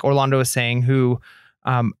like Orlando was saying, who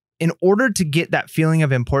in order to get that feeling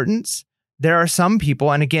of importance, there are some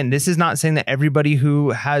people. And again, this is not saying that everybody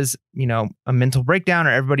who has, a mental breakdown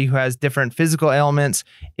or everybody who has different physical ailments,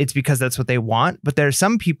 it's because that's what they want. But there are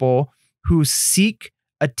some people who seek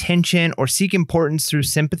attention or seek importance through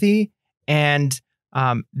sympathy, and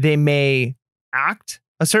they may act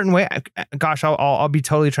a certain way. Gosh, I'll be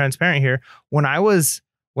totally transparent here. When I was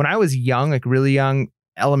young, like really young,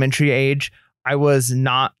 elementary age, I was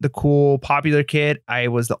not the cool, popular kid. I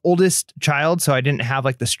was the oldest child, so I didn't have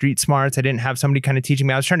like the street smarts. I didn't have somebody kind of teaching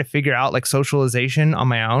me. I was trying to figure out like socialization on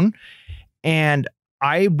my own. And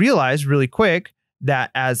I realized really quick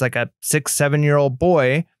that as like a 6-7-year-old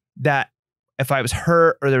boy, that if I was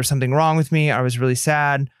hurt or there was something wrong with me, I was really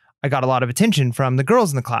sad, I got a lot of attention from the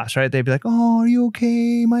girls in the class, right? They'd be like, "Oh, are you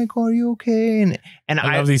okay, Michael? Are you okay?" And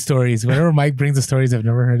I love these stories. Whenever Mike brings the stories I've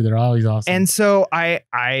never heard, they're always awesome. And so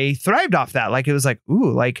I thrived off that. Like it was like,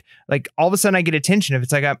 ooh, like all of a sudden I get attention. If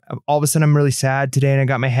it's like all of a sudden I'm really sad today and I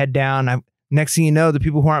got my head down, next thing you know, the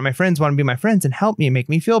people who aren't my friends want to be my friends and help me and make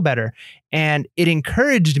me feel better. And it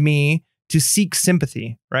encouraged me to seek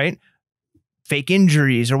sympathy, right? Fake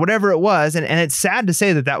injuries or whatever it was. And it's sad to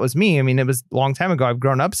say that was me. I mean, it was a long time ago. I've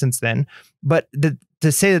grown up since then. But to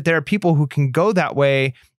say that there are people who can go that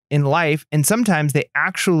way in life, and sometimes they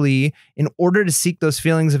actually, in order to seek those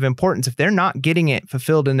feelings of importance, if they're not getting it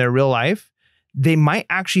fulfilled in their real life, they might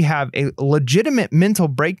actually have a legitimate mental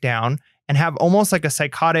breakdown and have almost like a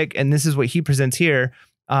psychotic, and this is what he presents here,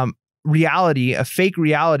 reality, a fake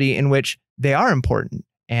reality in which they are important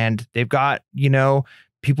and they've got,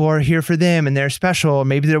 people are here for them and they're special.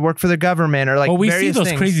 Maybe they work for the government or like, well, we see those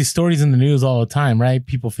things. Crazy stories in the news all the time, right?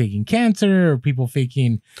 People faking cancer or people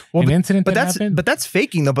faking an incident that happened. But that's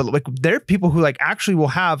faking though. But like there are people who like actually will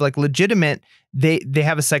have like legitimate, they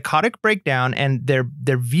have a psychotic breakdown and their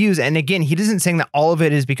views. And again, he isn't saying that all of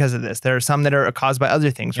it is because of this. There are some that are caused by other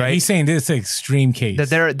things, right? He's saying this is an extreme case.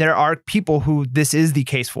 That there are people who this is the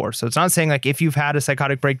case for. So it's not saying like if you've had a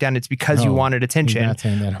psychotic breakdown, it's because you wanted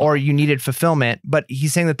attention or you needed fulfillment. But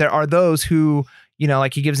he's saying that there are those who,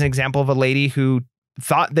 like he gives an example of a lady who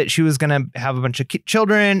thought that she was going to have a bunch of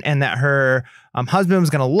children and that her husband was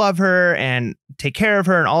going to love her and take care of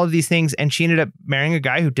her and all of these things. And she ended up marrying a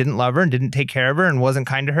guy who didn't love her and didn't take care of her and wasn't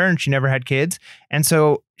kind to her. And she never had kids. And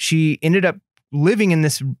so she ended up living in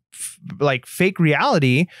this like fake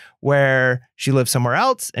reality where she lived somewhere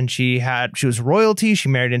else and she was royalty. She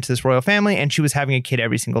married into this royal family and she was having a kid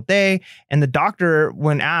every single day. And the doctor,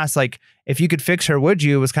 when asked like, if you could fix her, would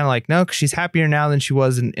you? Was kind of like, no, because she's happier now than she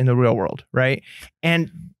was in the real world. Right.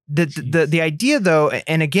 And the idea though,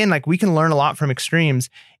 and again, like we can learn a lot from extremes,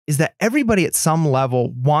 is that everybody at some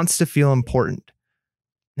level wants to feel important.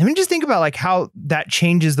 I mean, just think about like how that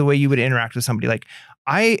changes the way you would interact with somebody. Like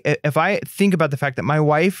if I think about the fact that my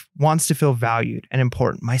wife wants to feel valued and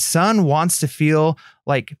important, my son wants to feel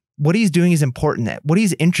like what he's doing is important, that what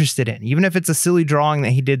he's interested in, even if it's a silly drawing that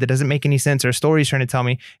he did that doesn't make any sense or a story he's trying to tell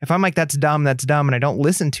me, if I'm like, that's dumb, and I don't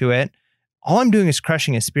listen to it, all I'm doing is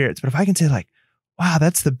crushing his spirits. But if I can say like, wow,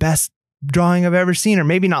 that's the best drawing I've ever seen, or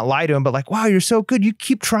maybe not lie to him, but like, wow, you're so good. You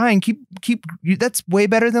keep trying, that's way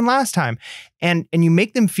better than last time. And you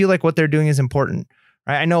make them feel like what they're doing is important.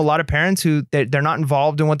 Right? I know a lot of parents who they're not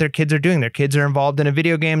involved in what their kids are doing. Their kids are involved in a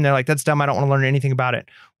video game. They're like, that's dumb. I don't want to learn anything about it.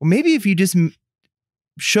 Well, maybe if you just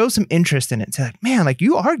show some interest in it, say like, man, like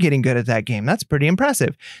you are getting good at that game. That's pretty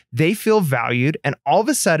impressive. They feel valued. And all of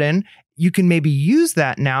a sudden you can maybe use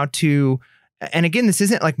that now to, and again, this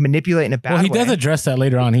isn't like manipulating a bad way. Well, he does address that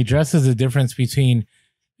later on. He addresses the difference between,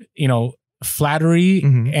 flattery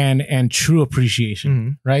and true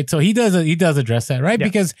appreciation, right? So he does address that, right? Yeah.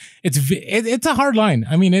 Because it's a hard line.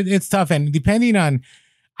 I mean, it's tough, and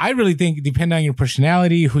I really think depending on your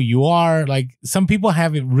personality, who you are, like some people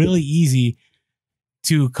have it really easy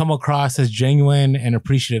to come across as genuine and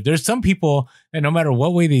appreciative. There's some people that no matter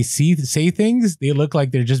what way they say things, they look like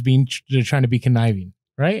they're trying to be conniving.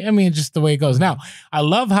 Right? I mean, it's just the way it goes. Now, I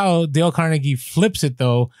love how Dale Carnegie flips it,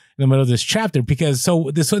 though, in the middle of this chapter, because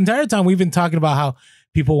this entire time we've been talking about how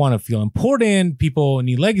people want to feel important, people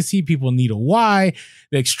need legacy, people need a why,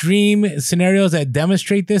 the extreme scenarios that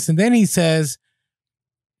demonstrate this. And then he says,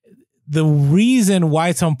 the reason why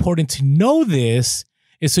it's so important to know this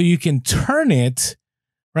is so you can turn it,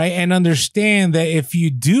 right, and understand that if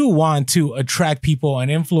you do want to attract people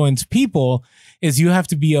and influence people, is you have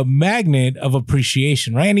to be a magnet of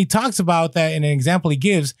appreciation, right? And he talks about that in an example he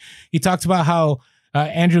gives. He talks about how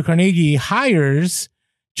Andrew Carnegie hires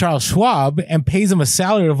Charles Schwab and pays him a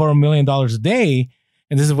salary of over $1 million a day.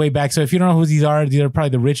 And this is way back. So if you don't know who these are probably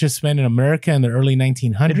the richest men in America in the early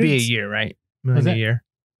 1900s. It'd be a year, right? A year.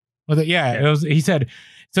 Yeah. It was. He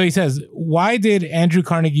says, why did Andrew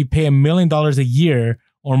Carnegie pay $1 million a year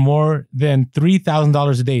or more than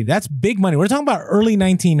 $3,000 a day? That's big money. We're talking about early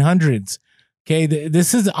 1900s. Okay,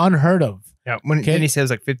 this is unheard of. Yeah, when he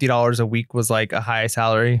says like $50 a week was like a high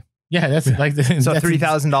salary. Yeah, that's like so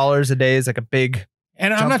 $3,000 a day is like a big.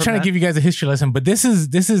 And I'm not trying to give you guys a history lesson, but this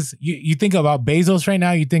is you think about Bezos right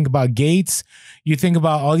now, you think about Gates, you think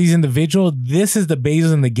about all these individuals. This is the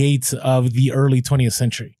Bezos and the Gates of the early 20th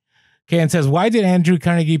century. Okay, and says, why did Andrew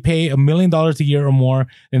Carnegie pay $1 million a year or more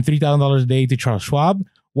than $3,000 a day to Charles Schwab?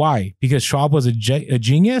 Why? Because Schwab was a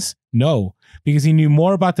genius? No. Because he knew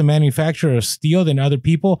more about the manufacture of steel than other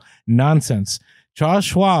people? Nonsense. Charles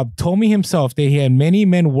Schwab told me himself that he had many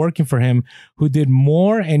men working for him who did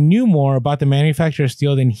more and knew more about the manufacture of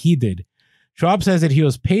steel than he did. Schwab says that he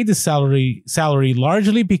was paid the salary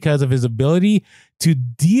largely because of his ability to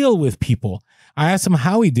deal with people. I asked him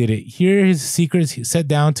how he did it. Here are his secrets set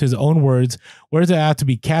down to his own words that have to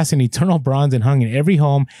be cast in eternal bronze and hung in every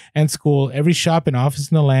home and school, every shop and office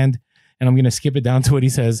in the land. And I'm going to skip it down to what he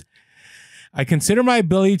says. I consider my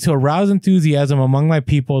ability to arouse enthusiasm among my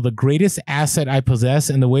people the greatest asset I possess,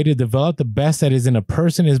 and the way to develop the best that is in a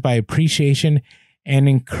person is by appreciation and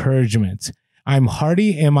encouragement. I'm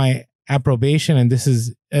hearty in my approbation, and this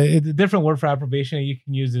is a different word for approbation you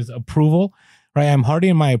can use is approval, right? I'm hearty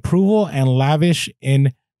in my approval and lavish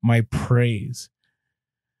in my praise.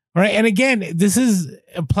 All right. And again, this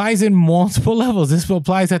applies in multiple levels. This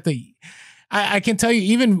applies at the I can tell you,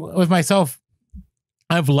 even with myself,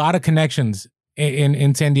 I have a lot of connections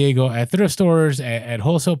in San Diego at thrift stores, at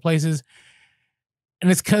wholesale places.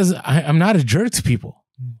 And it's because I'm not a jerk to people.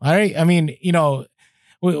 All right. I mean, you know,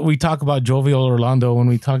 we talk about Jovial Orlando when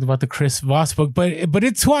we talked about the Chris Voss book, but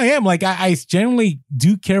it's who I am. Like I generally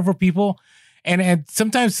do care for people. And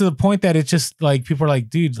sometimes to the point that it's just like, people are like,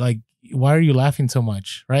 dude, like, why are you laughing so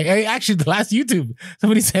much? Right. Actually, the last YouTube,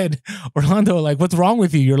 somebody said, Orlando, like, what's wrong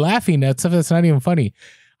with you? You're laughing at stuff that's not even funny.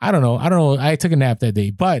 I don't know. I took a nap that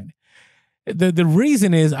day, but the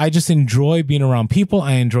reason is I just enjoy being around people.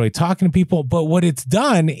 I enjoy talking to people, but what it's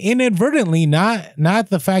done inadvertently, not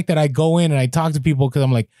the fact that I go in and I talk to people because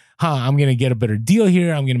I'm like, I'm going to get a better deal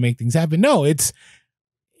here. I'm going to make things happen. No, it's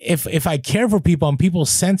if I care for people and people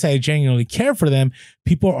sense I genuinely care for them,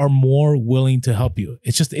 people are more willing to help you.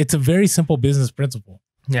 It's a very simple business principle.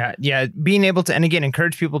 Yeah. Yeah. Being able to, and again,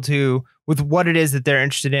 encourage people to, with what it is that they're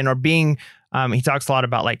interested in, or being, he talks a lot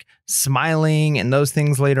about like smiling and those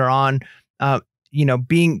things later on, you know,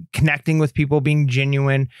 connecting with people, being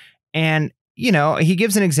genuine. And, you know, he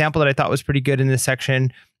gives an example that I thought was pretty good in this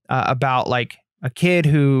section, about like a kid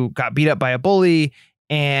who got beat up by a bully,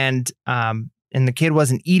 and the kid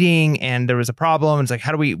wasn't eating, and there was a problem. It's like,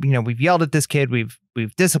 how do we, you know, we've yelled at this kid.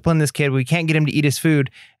 We've disciplined this kid. We can't get him to eat his food.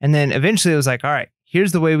 And then eventually it was like, all right,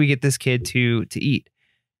 here's the way we get this kid to eat.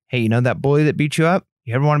 Hey, you know, that bully that beat you up,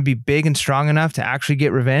 you ever want to be big and strong enough to actually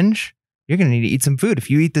get revenge? You're going to need to eat some food. If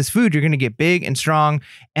you eat this food, you're going to get big and strong.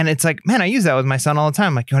 And it's like, man, I use that with my son all the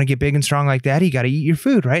time. Like, you want to get big and strong like daddy? You got to eat your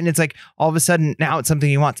food, right? And it's like, all of a sudden now it's something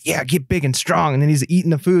he wants. Yeah, get big and strong. And then he's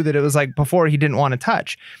eating the food that it was like before he didn't want to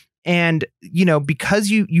touch. And, you know, because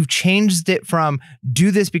you've changed it from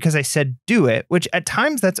do this because I said do it, which at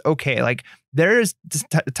times that's okay. Like there is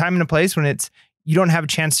a time and a place when you don't have a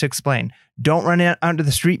chance to explain. Don't run out onto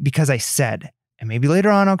the street because I said. And maybe later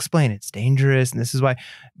on I'll explain it's dangerous and this is why,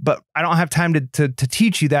 but I don't have time to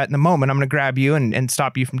teach you that in the moment. I'm going to grab you and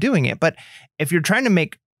stop you from doing it. But if you're trying to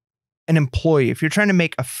make an employee, if you're trying to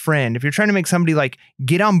make a friend, if you're trying to make somebody like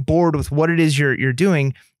get on board with what it is you're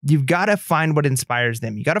doing, you've got to find what inspires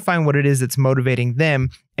them. You got to find what it is that's motivating them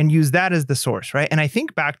and use that as the source, right? And I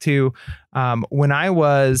think back to when I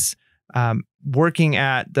was working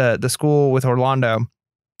at the school with Orlando,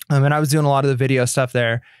 and I was doing a lot of the video stuff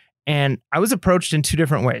there. And I was approached in two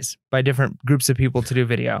different ways by different groups of people to do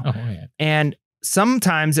video. Oh, yeah. And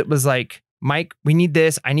sometimes it was like, Mike, we need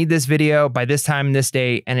this. I need this video by this time, this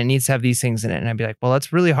date, and it needs to have these things in it. And I'd be like, well,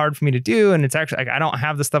 that's really hard for me to do. And it's actually like, I don't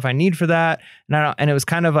have the stuff I need for that. And it was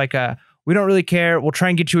kind of like we don't really care. We'll try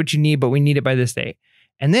and get you what you need, but we need it by this date.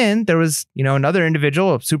 And then there was, you know, another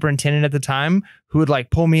individual, a superintendent at the time, who would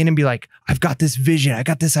like pull me in and be like, I've got this vision. I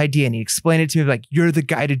got this idea. And he explained it to me like, you're the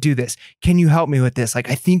guy to do this. Can you help me with this?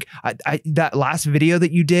 Like, I think that last video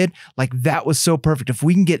that you did, like that was so perfect. If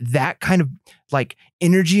we can get that kind of like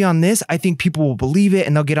energy on this, I think people will believe it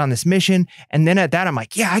and they'll get on this mission. And then at that, I'm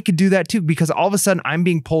like, yeah, I could do that too. Because all of a sudden I'm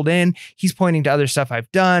being pulled in. He's pointing to other stuff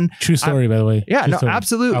I've done. True story, by the way. Yeah, True no, story.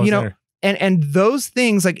 absolutely. You know, there. And those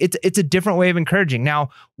things, like it's a different way of encouraging.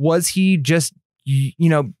 Now, was he just, you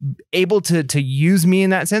know, able to use me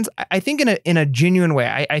in that sense? I think in a genuine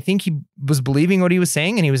way. I think he was believing what he was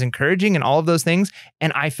saying and he was encouraging and all of those things.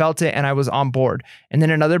 And I felt it and I was on board. And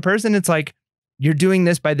then another person, it's like, you're doing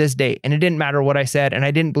this by this date. And it didn't matter what I said. And I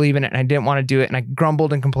didn't believe in it. And I didn't want to do it. And I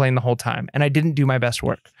grumbled and complained the whole time. And I didn't do my best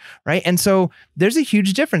work. Right. And so there's a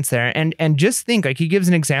huge difference there. And just think, like he gives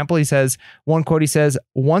an example. He says, one quote, he says,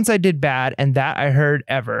 once I did bad and that I heard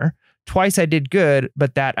ever. Twice I did good,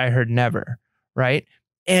 but that I heard never. Right.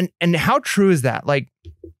 And how true is that? Like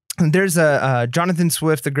there's a Jonathan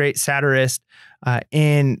Swift, the great satirist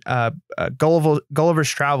in Gulliver's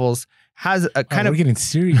Travels, has a kind of... We're getting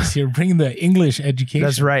serious here, bringing the English education.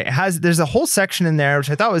 That's right. There's a whole section in there,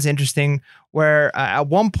 which I thought was interesting, where at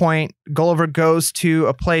one point, Gulliver goes to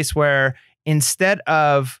a place where instead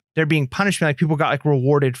of there being punishment, like people got like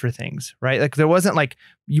rewarded for things, right? Like there wasn't like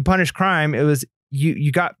you punish crime. It was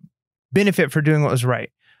you got benefit for doing what was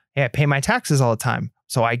right. Hey, I pay my taxes all the time,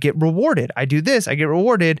 so I get rewarded. I do this, I get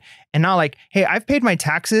rewarded. And not like, hey, I've paid my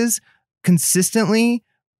taxes consistently,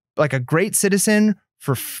 like a great citizen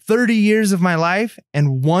for 30 years of my life.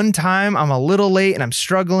 And one time I'm a little late and I'm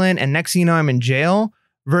struggling. And next thing you know, I'm in jail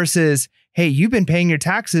versus, hey, you've been paying your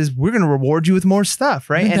taxes. We're going to reward you with more stuff.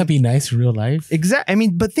 Right. Wouldn't that be nice in real life? Exactly. I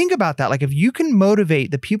mean, but think about that. Like if you can motivate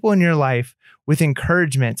the people in your life with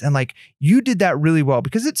encouragement and like you did that really well,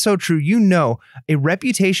 because it's so true. You know, a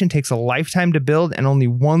reputation takes a lifetime to build and only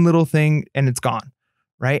one little thing and it's gone.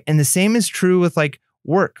 Right. And the same is true with like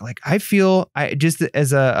work. Like I feel, I just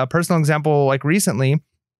as a personal example, like recently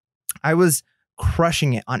I was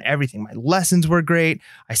crushing it on everything. My lessons were great.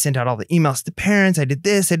 I sent out all the emails to parents. I did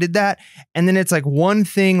this, I did that. And then it's like one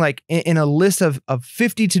thing, like in a list of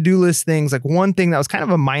 50 to-do list things, like one thing that was kind of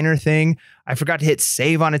a minor thing. I forgot to hit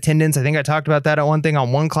save on attendance. I think I talked about that at one thing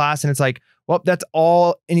on one class. And it's like, well, that's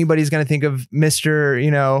all anybody's going to think of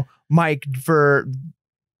Mr. Mike for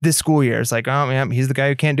this school year. It's like, oh man, he's the guy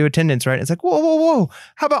who can't do attendance, right? It's like, whoa, whoa, whoa.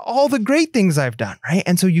 How about all the great things I've done, right?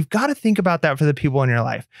 And so you've got to think about that for the people in your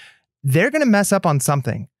life. They're going to mess up on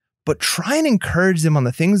something, but try and encourage them on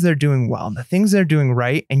the things they're doing well and the things they're doing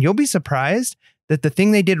right. And you'll be surprised that the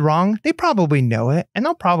thing they did wrong, they probably know it and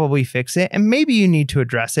they'll probably fix it. And maybe you need to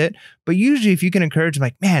address it. But usually if you can encourage them,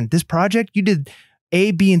 like, man, this project, you did A,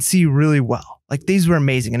 B, and C really well. Like these were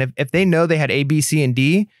amazing. And if they know they had A, B, C, and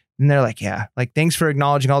D, then they're like, yeah, like thanks for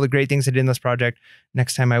acknowledging all the great things I did in this project.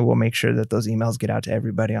 Next time I will make sure that those emails get out to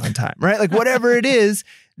everybody on time, right? Like whatever it is,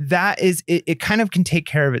 it kind of can take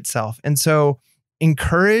care of itself. And so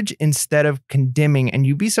encourage instead of condemning, and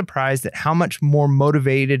you'd be surprised at how much more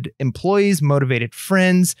motivated employees, motivated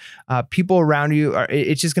friends, people around you are.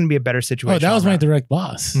 It's just going to be a better situation. Oh, that was my direct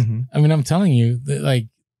boss. Mm-hmm. I mean, I'm telling you, like,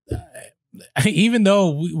 even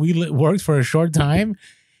though we worked for a short time,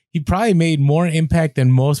 he probably made more impact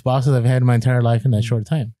than most bosses I've had in my entire life in that short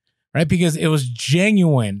time, right? Because it was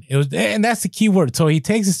genuine. And that's the key word. So he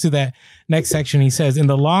takes us to that next section. He says, in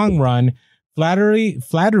the long run,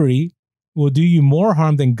 flattery will do you more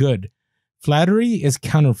harm than good. Flattery is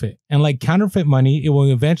counterfeit. And like counterfeit money, it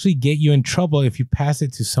will eventually get you in trouble if you pass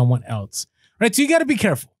it to someone else, right? So you got to be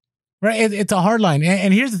careful, right? It's a hard line.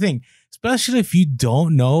 And here's the thing, especially if you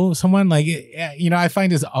don't know someone, like, I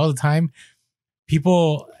find this all the time.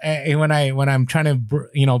 People, when I'm trying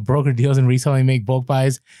to, broker deals and resell and make bulk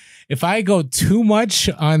buys, if I go too much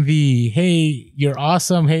on the, hey, you're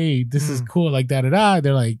awesome, hey, this is cool, like da-da-da,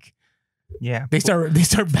 they're like, yeah, they start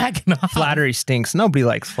backing off. Flattery stinks. Nobody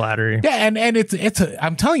likes flattery. Yeah, and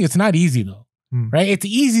I'm telling you, it's not easy though, right? It's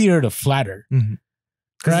easier to flatter,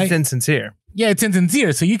 because it's insincere. Yeah, it's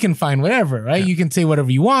insincere, so you can find whatever, right? Yeah. You can say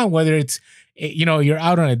whatever you want, whether it's, you're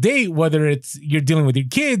out on a date, whether it's you're dealing with your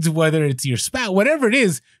kids, whether it's your spouse, whatever it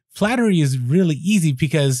is. Flattery is really easy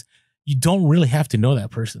because you don't really have to know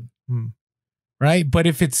that person, right? But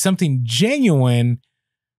if it's something genuine,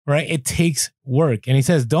 right, it takes work. And he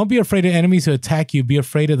says, don't be afraid of enemies who attack you. Be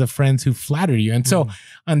afraid of the friends who flatter you. And so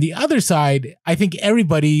on the other side, I think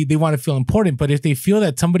everybody, they want to feel important. But if they feel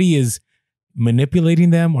that somebody is manipulating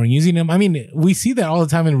them or using them, I mean, we see that all the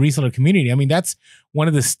time in the reseller community. I mean, that's one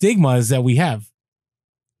of the stigmas that we have,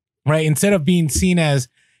 right? Instead of being seen as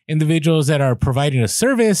individuals that are providing a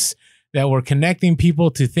service, that we're connecting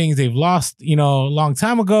people to things they've lost, a long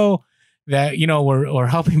time ago, that, we're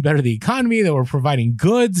helping better the economy, that we're providing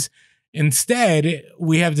goods. Instead,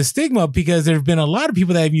 we have the stigma because there's been a lot of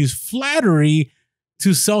people that have used flattery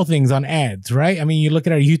to sell things on ads, right? I mean, you look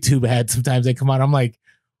at our YouTube ads, sometimes they come out, I'm like,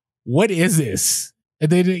 what is this?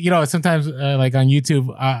 They, sometimes like on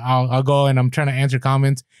YouTube, I'll go and I'm trying to answer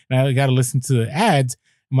comments and I got to listen to the ads.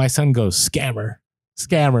 My son goes,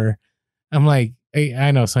 scammer. I'm like, hey,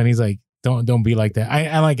 I know, son. He's like, don't be like that.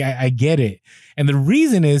 I get it. And the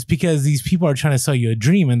reason is because these people are trying to sell you a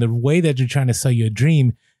dream. And the way that you're trying to sell you a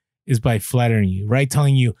dream is by flattering you, right?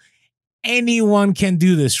 Telling you anyone can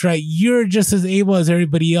do this, right? You're just as able as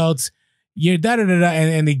everybody else. You're da-da-da-da.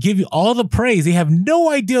 And they give you all the praise. They have no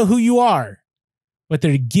idea who you are, but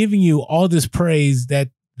they're giving you all this praise that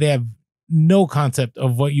they have no concept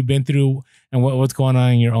of what you've been through and what's going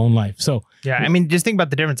on in your own life. So yeah, I mean, just think about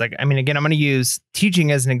the difference. Like, I mean, again, I'm going to use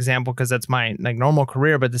teaching as an example because that's my normal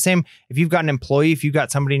career. But the same, if you've got an employee, if you've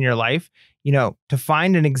got somebody in your life, to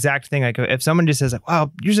find an exact thing, like if someone just says like,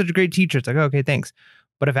 wow, you're such a great teacher, it's like, oh, okay, thanks.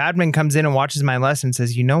 But if admin comes in and watches my lesson and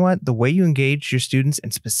says, you know what, the way you engage your students,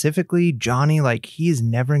 and specifically Johnny, like he is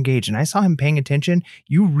never engaged, and I saw him paying attention,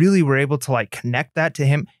 you really were able to like connect that to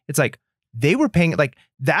him. It's like they were paying, like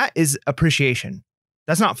that is appreciation.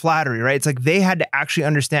 That's not flattery, right? It's like they had to actually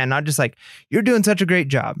understand, not just like, you're doing such a great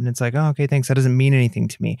job. And it's like, oh, okay, thanks. That doesn't mean anything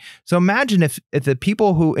to me. So imagine if the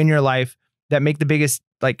people who in your life that make the biggest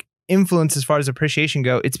like influence as far as appreciation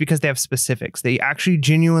go, it's because they have specifics. They actually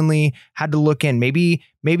genuinely had to look in. Maybe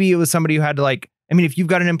it was somebody who had to like, I mean, if you've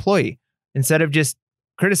got an employee, instead of just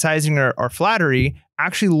criticizing or flattery,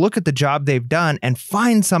 actually look at the job they've done and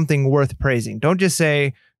find something worth praising. Don't just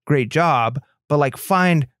say, great job, but like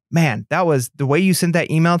find, man, that was the way you sent that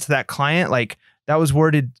email to that client. Like that was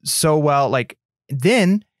worded so well. Like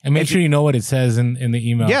then, and make sure you know what it says in the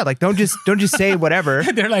email. Yeah, like don't just say whatever.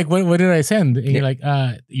 They're like, what did I send? And you're like,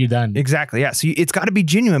 you're done. Exactly. Yeah. So it's got to be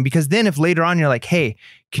genuine, because then if later on you're like, hey,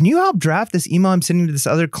 can you help draft this email I'm sending to this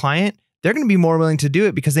other client? they're going to be more willing to do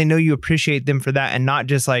it because they know you appreciate them for that and not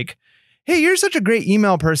just like, hey, you're such a great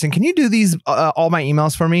email person. Can you do these, all my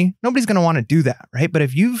emails for me? Nobody's going to want to do that, right? But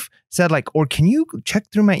if you've said like, or can you check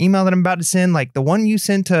through my email that I'm about to send? Like the one you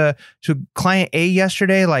sent to client A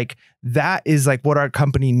yesterday, like that is like what our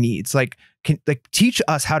company needs. Like, teach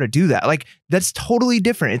us how to do that. Like that's totally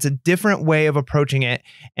different. It's a different way of approaching it.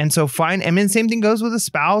 And so same thing goes with a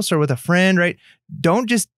spouse or with a friend, right? Don't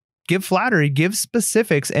just give flattery, give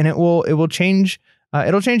specifics, and it will change.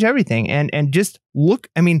 It'll change everything. And just look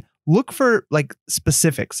for like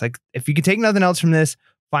specifics. Like if you can take nothing else from this,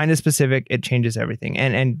 find a specific, it changes everything.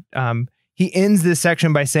 And he ends this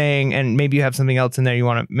section by saying, and maybe you have something else in there you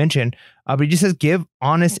want to mention, but he just says, give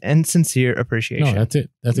honest and sincere appreciation. No, that's it.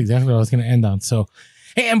 That's exactly what I was going to end on. So,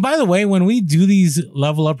 hey, and by the way, when we do these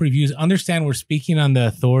level up reviews, understand we're speaking on the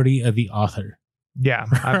authority of the author. Yeah,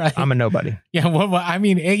 Right? I'm a nobody. Yeah, well, I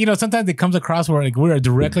mean, sometimes it comes across where like we're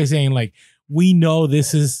directly saying like, we know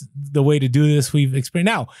this is the way to do this. We've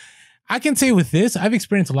experienced. Now, I can say with this, I've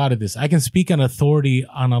experienced a lot of this. I can speak on authority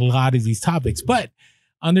on a lot of these topics, but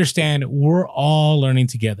understand we're all learning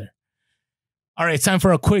together. All right, it's time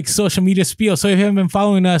for a quick social media spiel. So if you haven't been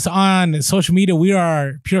following us on social media, we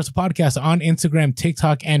are Pure Hustle Podcast on Instagram,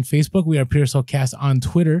 TikTok, and Facebook. We are Pure Hustle Cast on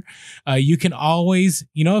Twitter. You can always,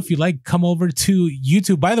 if you like, come over to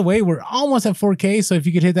YouTube. By the way, we're almost at 4K. So if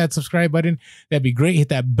you could hit that subscribe button, that'd be great. Hit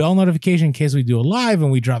that bell notification in case we do a live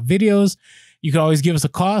and we drop videos. You can always give us a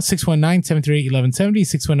call,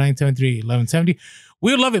 619-738-1170, 619-738-1170.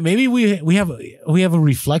 We would love it. Maybe we have a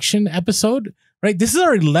reflection episode, right? This is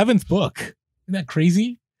our 11th book. Isn't that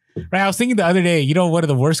crazy? Right. I was thinking the other day, one of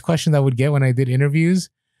the worst questions I would get when I did interviews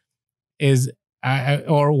is,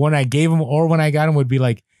 or when I gave them, or when I got them would be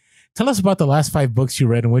like, tell us about the last 5 books you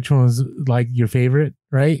read and which one was like your favorite,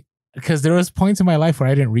 right? Because there was points in my life where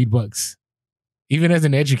I didn't read books, even as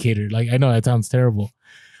an educator. Like, I know that sounds terrible.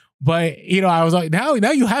 But, I was like, now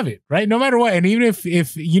you have it, right? No matter what. And even if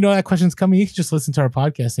that question's coming, you can just listen to our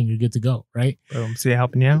podcast and you're good to go, right? Boom. See,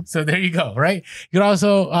 helping you out. So there you go, right? You can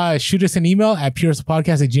also shoot us an email at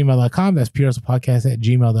purehustlepodcast@gmail.com. That's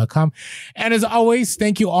purehustlepodcast@gmail.com. And as always,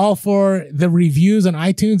 thank you all for the reviews on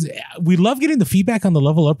iTunes. We love getting the feedback on the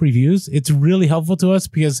level up reviews. It's really helpful to us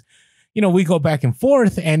because, we go back and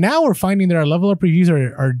forth. And now we're finding that our level up reviews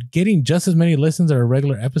are getting just as many listens as our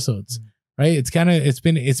regular episodes. Right. It's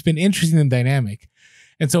been interesting and dynamic.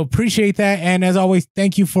 And so appreciate that. And as always,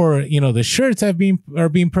 thank you for, the shirts are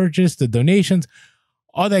being purchased, the donations,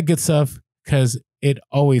 all that good stuff, because it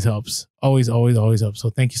always helps. Always, always, always helps. So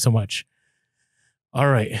thank you so much. All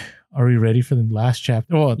right. Are we ready for the last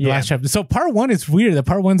chapter? Oh, the last chapter. So part 1 is weird. The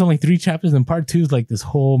part 1's only 3 chapters and part 2 is like this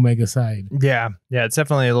whole mega side. Yeah. Yeah. It's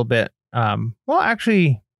definitely a little bit,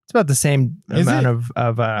 actually it's about the same amount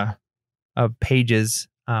of pages.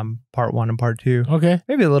 Part 1 and part 2. Okay.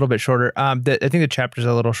 Maybe a little bit shorter. I think the chapters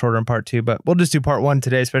are a little shorter in part 2, but we'll just do part 1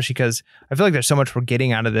 today, especially because I feel like there's so much we're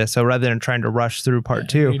getting out of this. So rather than trying to rush through part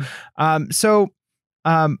 2.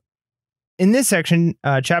 In this section,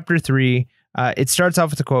 chapter 3, it starts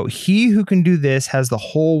off with a quote: "He who can do this has the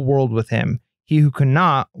whole world with him. He who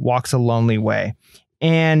cannot walks a lonely way."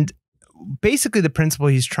 And basically the principle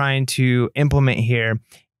he's trying to implement here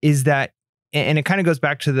is that, and it kind of goes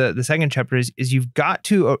back to the second chapter, is you've got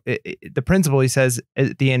to, the principle he says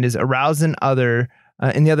at the end is arouse in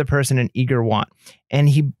the other person an eager want. And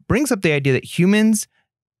he brings up the idea that humans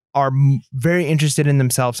are very interested in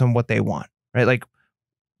themselves and what they want, right? Like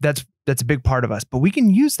that's a big part of us, but we can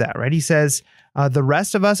use that, right? He says, the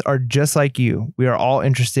rest of us are just like you. We are all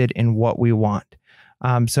interested in what we want.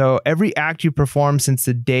 So every act you perform since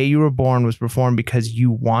the day you were born was performed because you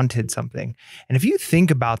wanted something. And if you think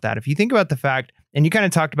about that, if you think about the fact, and you kind of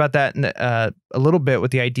talked about that in a little bit with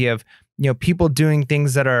the idea of, people doing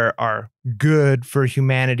things that are good for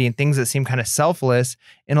humanity and things that seem kind of selfless,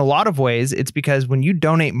 in a lot of ways, it's because when you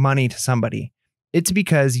donate money to somebody, it's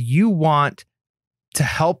because you want to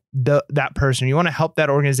help that person. You want to help that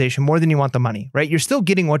organization more than you want the money, right? You're still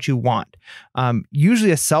getting what you want.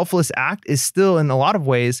 Usually a selfless act is still in a lot of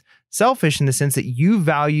ways selfish in the sense that you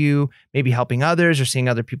value maybe helping others or seeing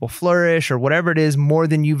other people flourish or whatever it is more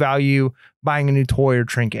than you value buying a new toy or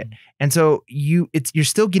trinket. And so you're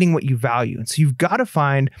still getting what you value. And so you've got to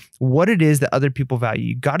find what it is that other people value.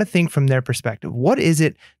 You got to think from their perspective. What is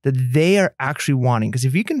it that they are actually wanting? Because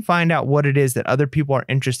if you can find out what it is that other people are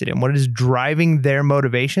interested in, what is driving their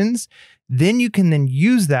motivations, then you can then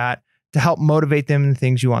use that to help motivate them in the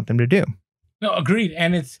things you want them to do. No, agreed.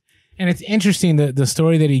 And it's interesting the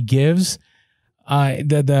story that he gives,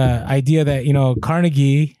 the idea that,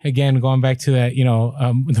 Carnegie, again, going back to that,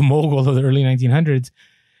 the mogul of the early 1900s,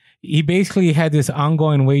 he basically had this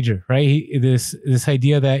ongoing wager, right? This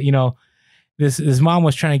idea that, you know, this mom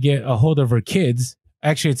was trying to get a hold of her kids.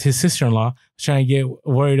 Actually, it's his sister-in-law was trying to get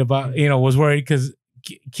worried about, you know, was worried because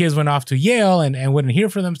kids went off to Yale and wouldn't hear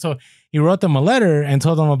from them. So he wrote them a letter and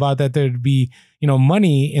told them about that there'd be, you know,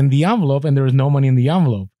 money in the envelope, and there was no money in the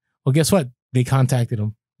envelope. Well, guess what? They contacted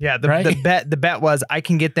him. Yeah, the bet was I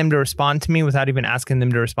can get them to respond to me without even asking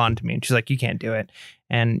them to respond to me. And she's like, you can't do it.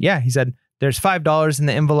 And yeah, he said, there's $5 in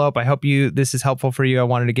the envelope. I hope this is helpful for you. I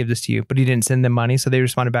wanted to give this to you, but he didn't send them money. So they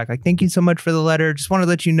responded back like, thank you so much for the letter. Just want to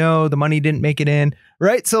let you know the money didn't make it in.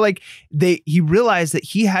 Right. So like he realized that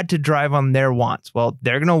he had to drive on their wants. Well,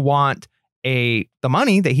 they're going to want the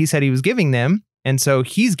money that he said he was giving them. And so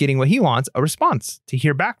he's getting what he wants, a response to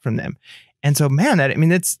hear back from them. And so, man,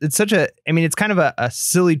 it's kind of a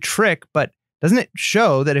silly trick, but doesn't it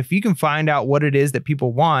show that if you can find out what it is that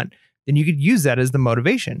people want, then you could use that as the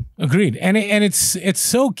motivation? Agreed. And it's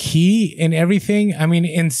so key in everything. I mean,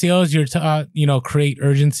 in sales, you're taught, you know, create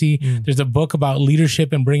urgency. There's a book about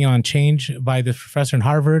leadership and bringing on change by the professor in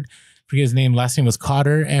Harvard. I forget his name. Last name was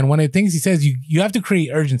Cotter. And one of the things he says, you have to create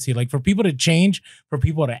urgency. Like for people to change, for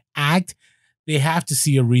people to act, they have to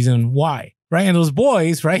see a reason why. Right. And those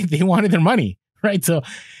boys, right, they wanted their money. Right. So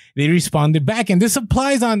they responded back. And this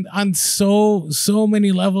applies on so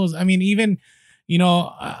many levels. I mean, even, you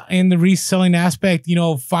know, in the reselling aspect, you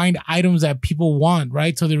know, find items that people want.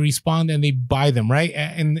 Right. So they respond and they buy them. Right.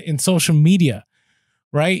 And in social media,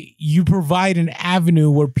 right, you provide an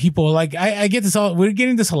avenue where people like, I get this all. We're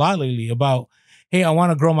getting this a lot lately about, hey, I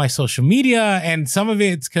want to grow my social media. And some of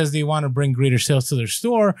it's because they want to bring greater sales to their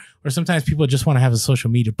store. Or sometimes people just want to have a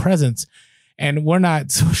social media presence. And we're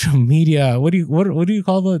not social media. What do you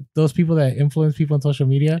call those people that influence people on social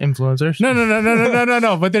media? Influencers?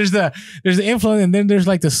 No. But there's the influence, and then there's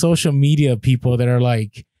like the social media people that are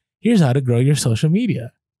like, here's how to grow your social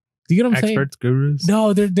media. Do you get what I'm saying? Experts, gurus?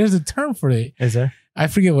 No, there's a term for it. Is there? I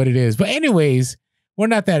forget what it is. But anyways, we're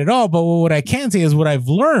not that at all. But what I can say is what I've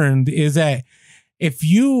learned is that if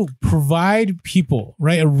you provide people,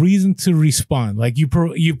 right, a reason to respond, like you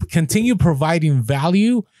continue providing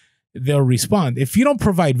value, they'll respond. If you don't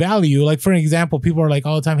provide value, like for example, people are like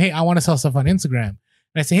all the time, hey, I want to sell stuff on Instagram. And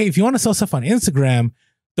I say, hey, if you want to sell stuff on Instagram,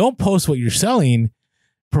 don't post what you're selling,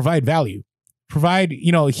 provide value. Provide,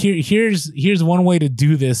 you know, here's one way to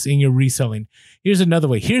do this in your reselling. Here's another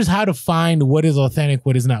way. Here's how to find what is authentic,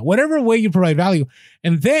 what is not. Whatever way you provide value.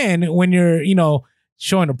 And then when you're, you know,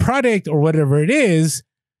 showing a product or whatever it is,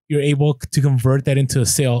 you're able to convert that into a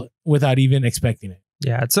sale without even expecting it.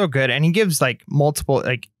 Yeah, it's so good. And he gives like multiple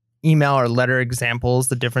like email or letter examples,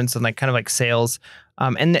 the difference in like kind of like sales.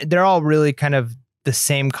 And they're all really kind of the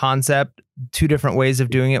same concept, two different ways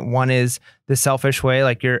of doing it. One is the selfish way,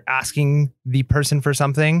 like you're asking the person for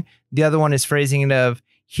something. The other one is phrasing it of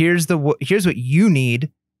here's what you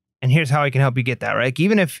need, and here's how I can help you get that. Right? Like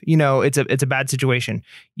even if, you know, it's a bad situation,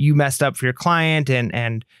 you messed up for your client,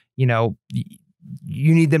 and you know,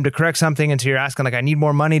 you need them to correct something, and so you're asking like, I need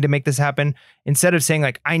more money to make this happen. Instead of saying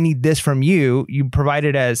like, I need this from you, you provide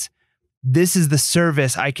it as, this is the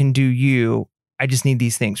service I can do you. I just need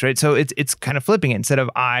these things, right? So it's kind of flipping it. Instead of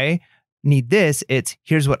I need this, it's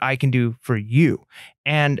here's what I can do for you.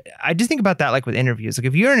 And I just think about that like with interviews. Like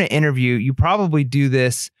if you're in an interview, you probably do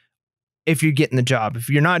this if you're getting the job. If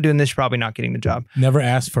you're not doing this, you're probably not getting the job. Never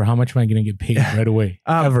ask for how much am I going to get paid right away,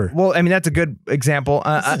 ever. Well, I mean, that's a good example.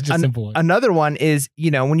 Simple one. Another one is, you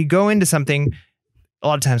know, when you go into something, a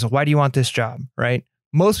lot of times, why do you want this job, right?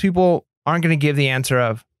 Most people aren't going to give the answer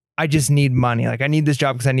of, I just need money. Like I need this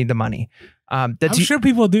job because I need the money. I'm sure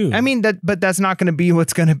people do. I mean, but that's not going to be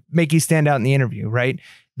what's going to make you stand out in the interview, right?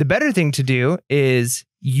 The better thing to do is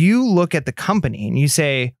you look at the company and you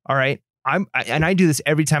say, all right, I do this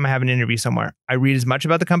every time I have an interview somewhere. I read as much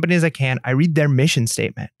about the company as I can. I read their mission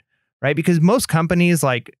statement, right? Because most companies,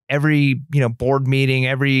 like every, you know, board meeting,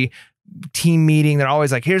 every team meeting, they're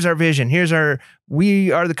always like, here's our vision.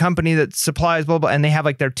 We are the company that supplies blah, blah. And they have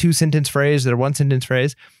like their 2-sentence phrase, their 1-sentence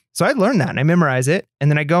phrase. So I learned that and I memorize it.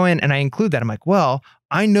 And then I go in and I include that. I'm like, well,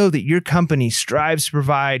 I know that your company strives to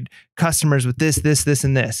provide customers with this, this, this,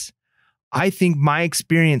 and this. I think my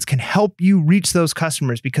experience can help you reach those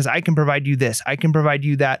customers because I can provide you this. I can provide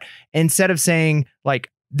you that. Instead of saying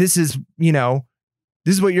like, this is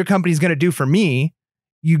what your company's going to do for me.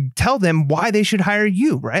 You tell them why they should hire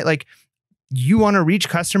you, right? Like, you want to reach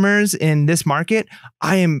customers in this market.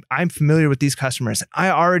 I'm familiar with these customers. I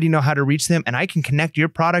already know how to reach them, and I can connect your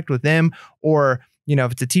product with them. Or, you know,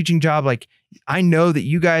 if it's a teaching job, like I know that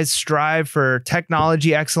you guys strive for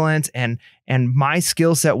technology excellence, and my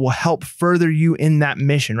skill set will help further you in that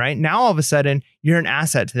mission. Right now, all of a sudden, you're an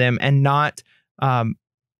asset to them, and not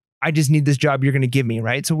I just need this job you're going to give me,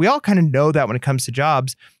 right? So we all kind of know that when it comes to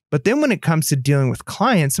jobs. But then when it comes to dealing with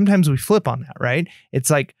clients, sometimes we flip on that, right? It's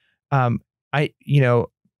like,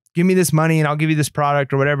 give me this money and I'll give you this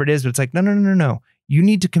product or whatever it is. But it's like, no. You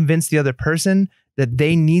need to convince the other person that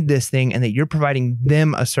they need this thing and that you're providing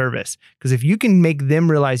them a service. Because if you can make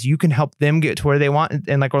them realize you can help them get to where they want,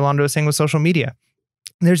 and like Orlando was saying with social media,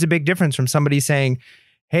 there's a big difference from somebody saying,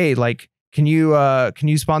 hey, like, can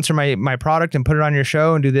you sponsor my product and put it on your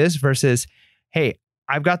show and do this, versus, hey,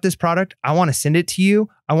 I've got this product. I want to send it to you.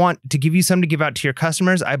 I want to give you something to give out to your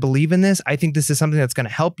customers. I believe in this. I think this is something that's going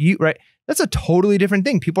to help you, right? That's a totally different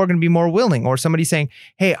thing. People are going to be more willing. Or somebody saying,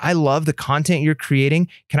 hey, I love the content you're creating.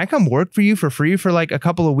 Can I come work for you for free for like a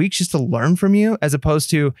couple of weeks just to learn from you? As opposed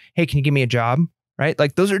to, hey, can you give me a job? Right?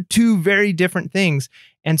 Like those are two very different things.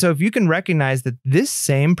 And so if you can recognize that this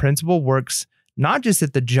same principle works not just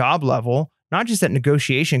at the job level, not just at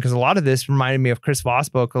negotiation, because a lot of this reminded me of Chris Voss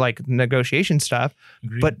book, like negotiation stuff.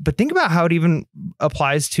 Agreed. But think about how it even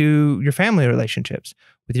applies to your family relationships,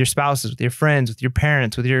 with your spouses, with your friends, with your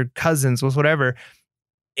parents, with your cousins, with whatever.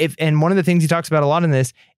 And one of the things he talks about a lot in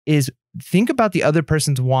this is think about the other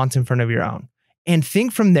person's wants in front of your own and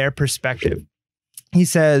think from their perspective. He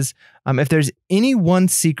says, if there's any one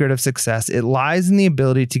secret of success, it lies in the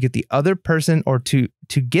ability to get the other person, or to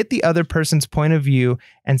get the other person's point of view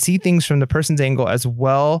and see things from the person's angle as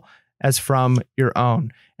well as from your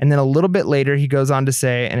own. And then a little bit later, he goes on to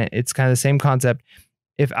say, and it's kind of the same concept,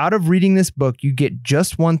 if out of reading this book, you get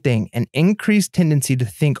just one thing, an increased tendency to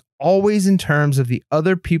think always in terms of the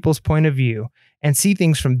other people's point of view and see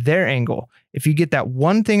things from their angle. If you get that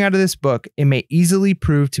one thing out of this book, it may easily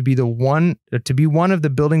prove to be one of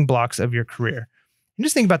the building blocks of your career. And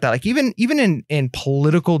just think about that. Like even in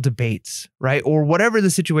political debates, right? Or whatever the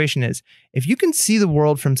situation is, if you can see the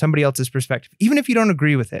world from somebody else's perspective, even if you don't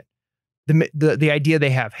agree with it, the idea they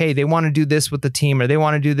have, hey, they want to do this with the team or they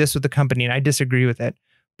want to do this with the company and I disagree with it.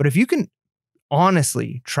 But if you can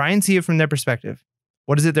honestly try and see it from their perspective,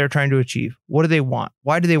 what is it they're trying to achieve? What do they want?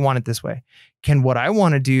 Why do they want it this way? Can what I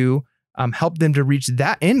want to do help them to reach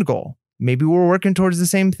that end goal? Maybe we're working towards the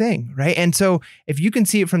same thing, right? And so if you can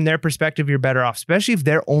see it from their perspective, you're better off, especially if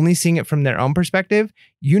they're only seeing it from their own perspective.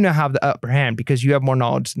 You now have the upper hand because you have more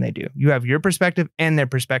knowledge than they do. You have your perspective and their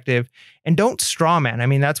perspective. And don't straw man. I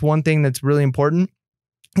mean, that's one thing that's really important,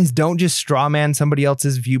 is don't just straw man somebody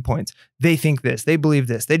else's viewpoints. They think this, they believe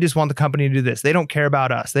this, they just want the company to do this. They don't care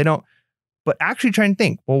about us. But actually try and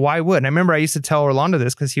think, well, why would? And I remember I used to tell Orlando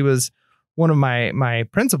this because he was one of my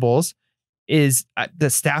principals, is the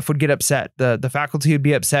staff would get upset. The faculty would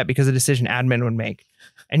be upset because of a decision admin would make.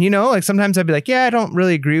 And, like sometimes I'd be like, yeah, I don't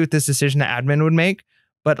really agree with this decision that admin would make.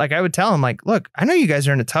 But like I would tell him, like, look, I know you guys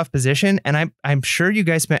are in a tough position and I'm sure you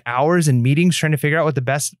guys spent hours in meetings trying to figure out what the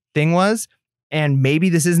best thing was. And maybe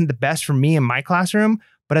this isn't the best for me in my classroom,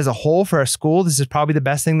 but as a whole for our school, this is probably the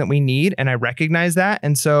best thing that we need. And I recognize that.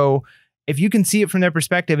 And so if you can see it from their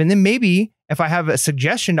perspective, and then maybe if I have a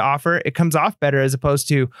suggestion to offer, it comes off better as opposed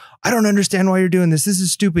to, I don't understand why you're doing this. This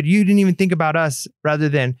is stupid. You didn't even think about us, rather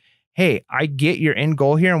than, hey, I get your end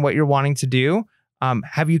goal here and what you're wanting to do.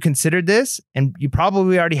 Have you considered this? And you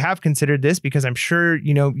probably already have considered this because I'm sure,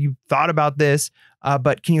 you thought about this,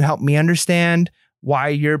 but can you help me understand why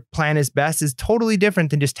your plan is best? Is totally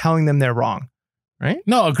different than just telling them they're wrong, right?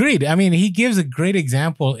 No, agreed. I mean, he gives a great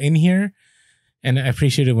example in here. And I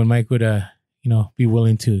appreciate it when Mike would, be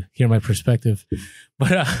willing to hear my perspective.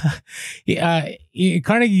 But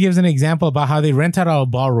Carnegie gives an example about how they rent out a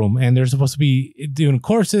ballroom and they're supposed to be doing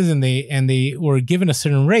courses and they were given a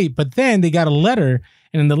certain rate, but then they got a letter,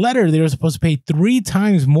 and in the letter they were supposed to pay 3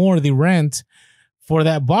 times more the rent for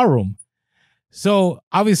that ballroom. So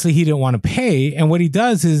obviously he didn't want to pay, and what he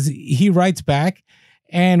does is he writes back,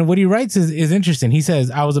 and what he writes is interesting. He says,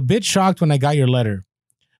 I was a bit shocked when I got your letter,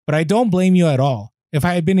 but I don't blame you at all. If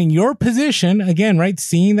I had been in your position, again, right,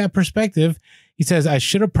 seeing that perspective, he says, I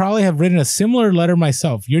should have probably have written a similar letter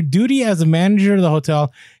myself. Your duty as a manager of the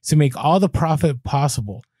hotel is to make all the profit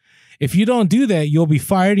possible. If you don't do that, you'll be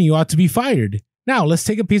fired, and you ought to be fired. Now, let's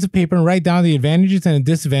take a piece of paper and write down the advantages and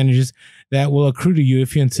the disadvantages that will accrue to you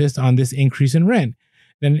if you insist on this increase in rent.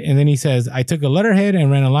 And then he says, I took a letterhead and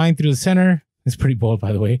ran a line through the center. It's pretty bold,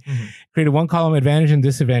 by the way. Mm-hmm. Created one column, advantage and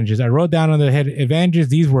disadvantages. I wrote down on the head, advantages,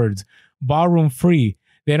 these words, ballroom free.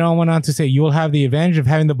 Then I went on to say, you will have the advantage of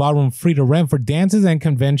having the ballroom free to rent for dances and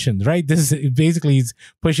conventions, right? This is basically, he's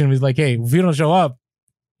pushing him. He's like, hey, if you don't show up,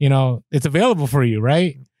 it's available for you,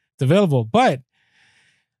 right? It's available. But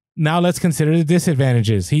now let's consider the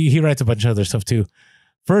disadvantages. He writes a bunch of other stuff too.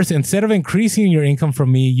 First, instead of increasing your income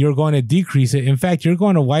from me, you're going to decrease it. In fact, you're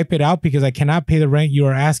going to wipe it out because I cannot pay the rent you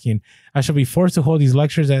are asking. I shall be forced to hold these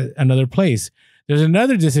lectures at another place. There's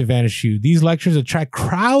another disadvantage to you. These lectures attract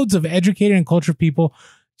crowds of educated and cultured people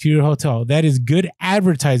to your hotel. That is good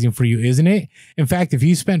advertising for you, isn't it? In fact, if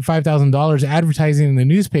you spent $5,000 advertising in the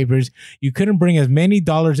newspapers, you couldn't bring as many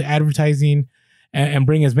dollars advertising and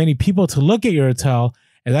bring as many people to look at your hotel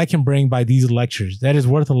as I can bring by these lectures. That is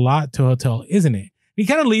worth a lot to a hotel, isn't it? He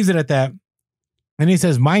kind of leaves it at that. And he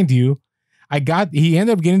says, mind you, he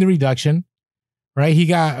ended up getting the reduction, right? He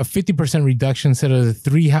got a 50% reduction instead of the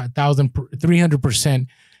 300%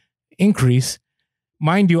 increase.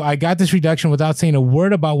 Mind you, I got this reduction without saying a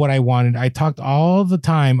word about what I wanted. I talked all the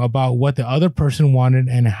time about what the other person wanted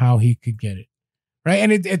and how he could get it, right?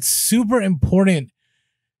 And it's super important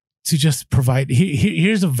to just provide.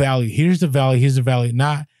 Here's the value. Here's the value. Here's the value.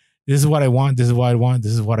 Not this is what I want. This is what I want.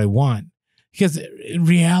 This is what I want. Because in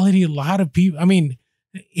reality, a lot of people, I mean,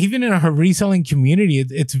 even in our reselling community,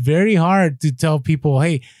 it's very hard to tell people,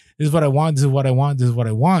 hey, this is what I want. This is what I want. This is what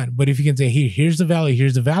I want. But if you can say, hey, here's the value.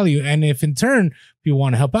 Here's the value. And if in turn people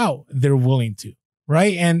want to help out, they're willing to.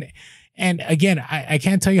 Right. And again, I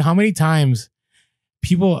can't tell you how many times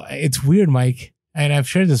people, it's weird, Mike. And I've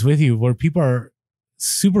shared this with you where people are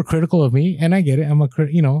super critical of me. And I get it.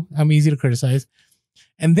 I'm easy to criticize.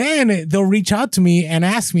 And then they'll reach out to me and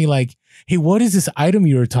ask me like, hey, what is this item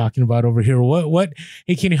you were talking about over here?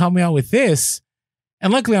 Hey, can you help me out with this?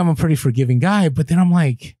 And luckily I'm a pretty forgiving guy, but then I'm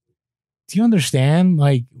like, do you understand?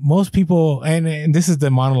 Like most people, and this is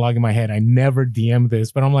the monologue in my head. I never DM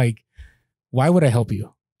this, but I'm like, why would I help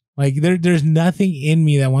you? Like there's nothing in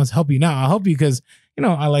me that wants to help you. Now I'll help you because,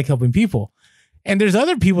 I like helping people. And there's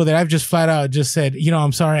other people that I've just flat out just said,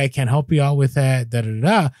 I'm sorry, I can't help you out with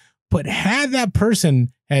that, But had that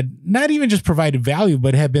person had not even just provided value,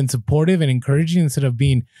 but had been supportive and encouraging instead of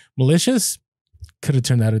being malicious, could have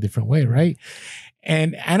turned out a different way, right?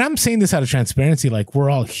 And I'm saying this out of transparency, like we're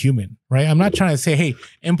all human, right? I'm not trying to say, hey,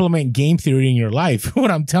 implement game theory in your life. What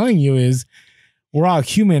I'm telling you is we're all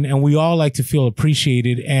human and we all like to feel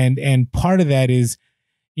appreciated. And part of that is,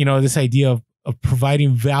 this idea of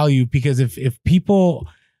providing value, because if people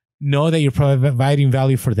know that you're providing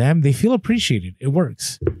value for them, they feel appreciated. It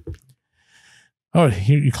works. Oh,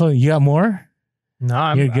 you're close. You got more?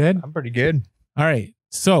 No, you're good. I'm pretty good. All right.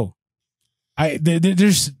 So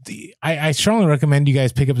I strongly recommend you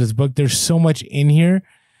guys pick up this book. There's so much in here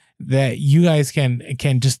that you guys can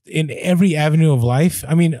just in every avenue of life.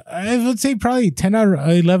 I mean, I would say probably 10 out of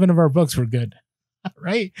 11 of our books were good.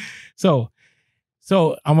 Right. So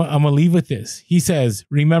I'm going to leave with this. He says,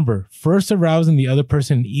 remember, first arousing the other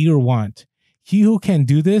person an eager want. He who can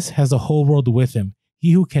do this has the whole world with him.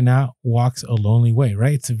 He who cannot walks a lonely way,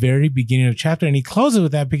 right? It's the very beginning of the chapter. And he closes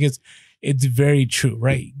with that because it's very true,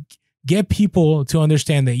 right? Get people to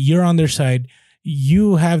understand that you're on their side.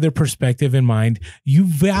 You have their perspective in mind. You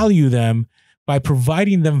value them by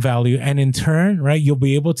providing them value. And in turn, right, you'll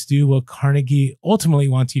be able to do what Carnegie ultimately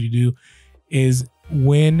wants you to do is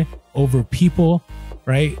win over people,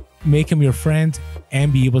 right? Make them your friends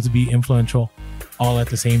and be able to be influential all at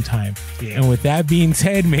the same time. Yeah. And with that being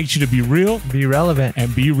said, make sure to be real, be relevant,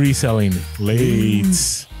 and be reselling.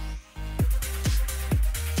 Late.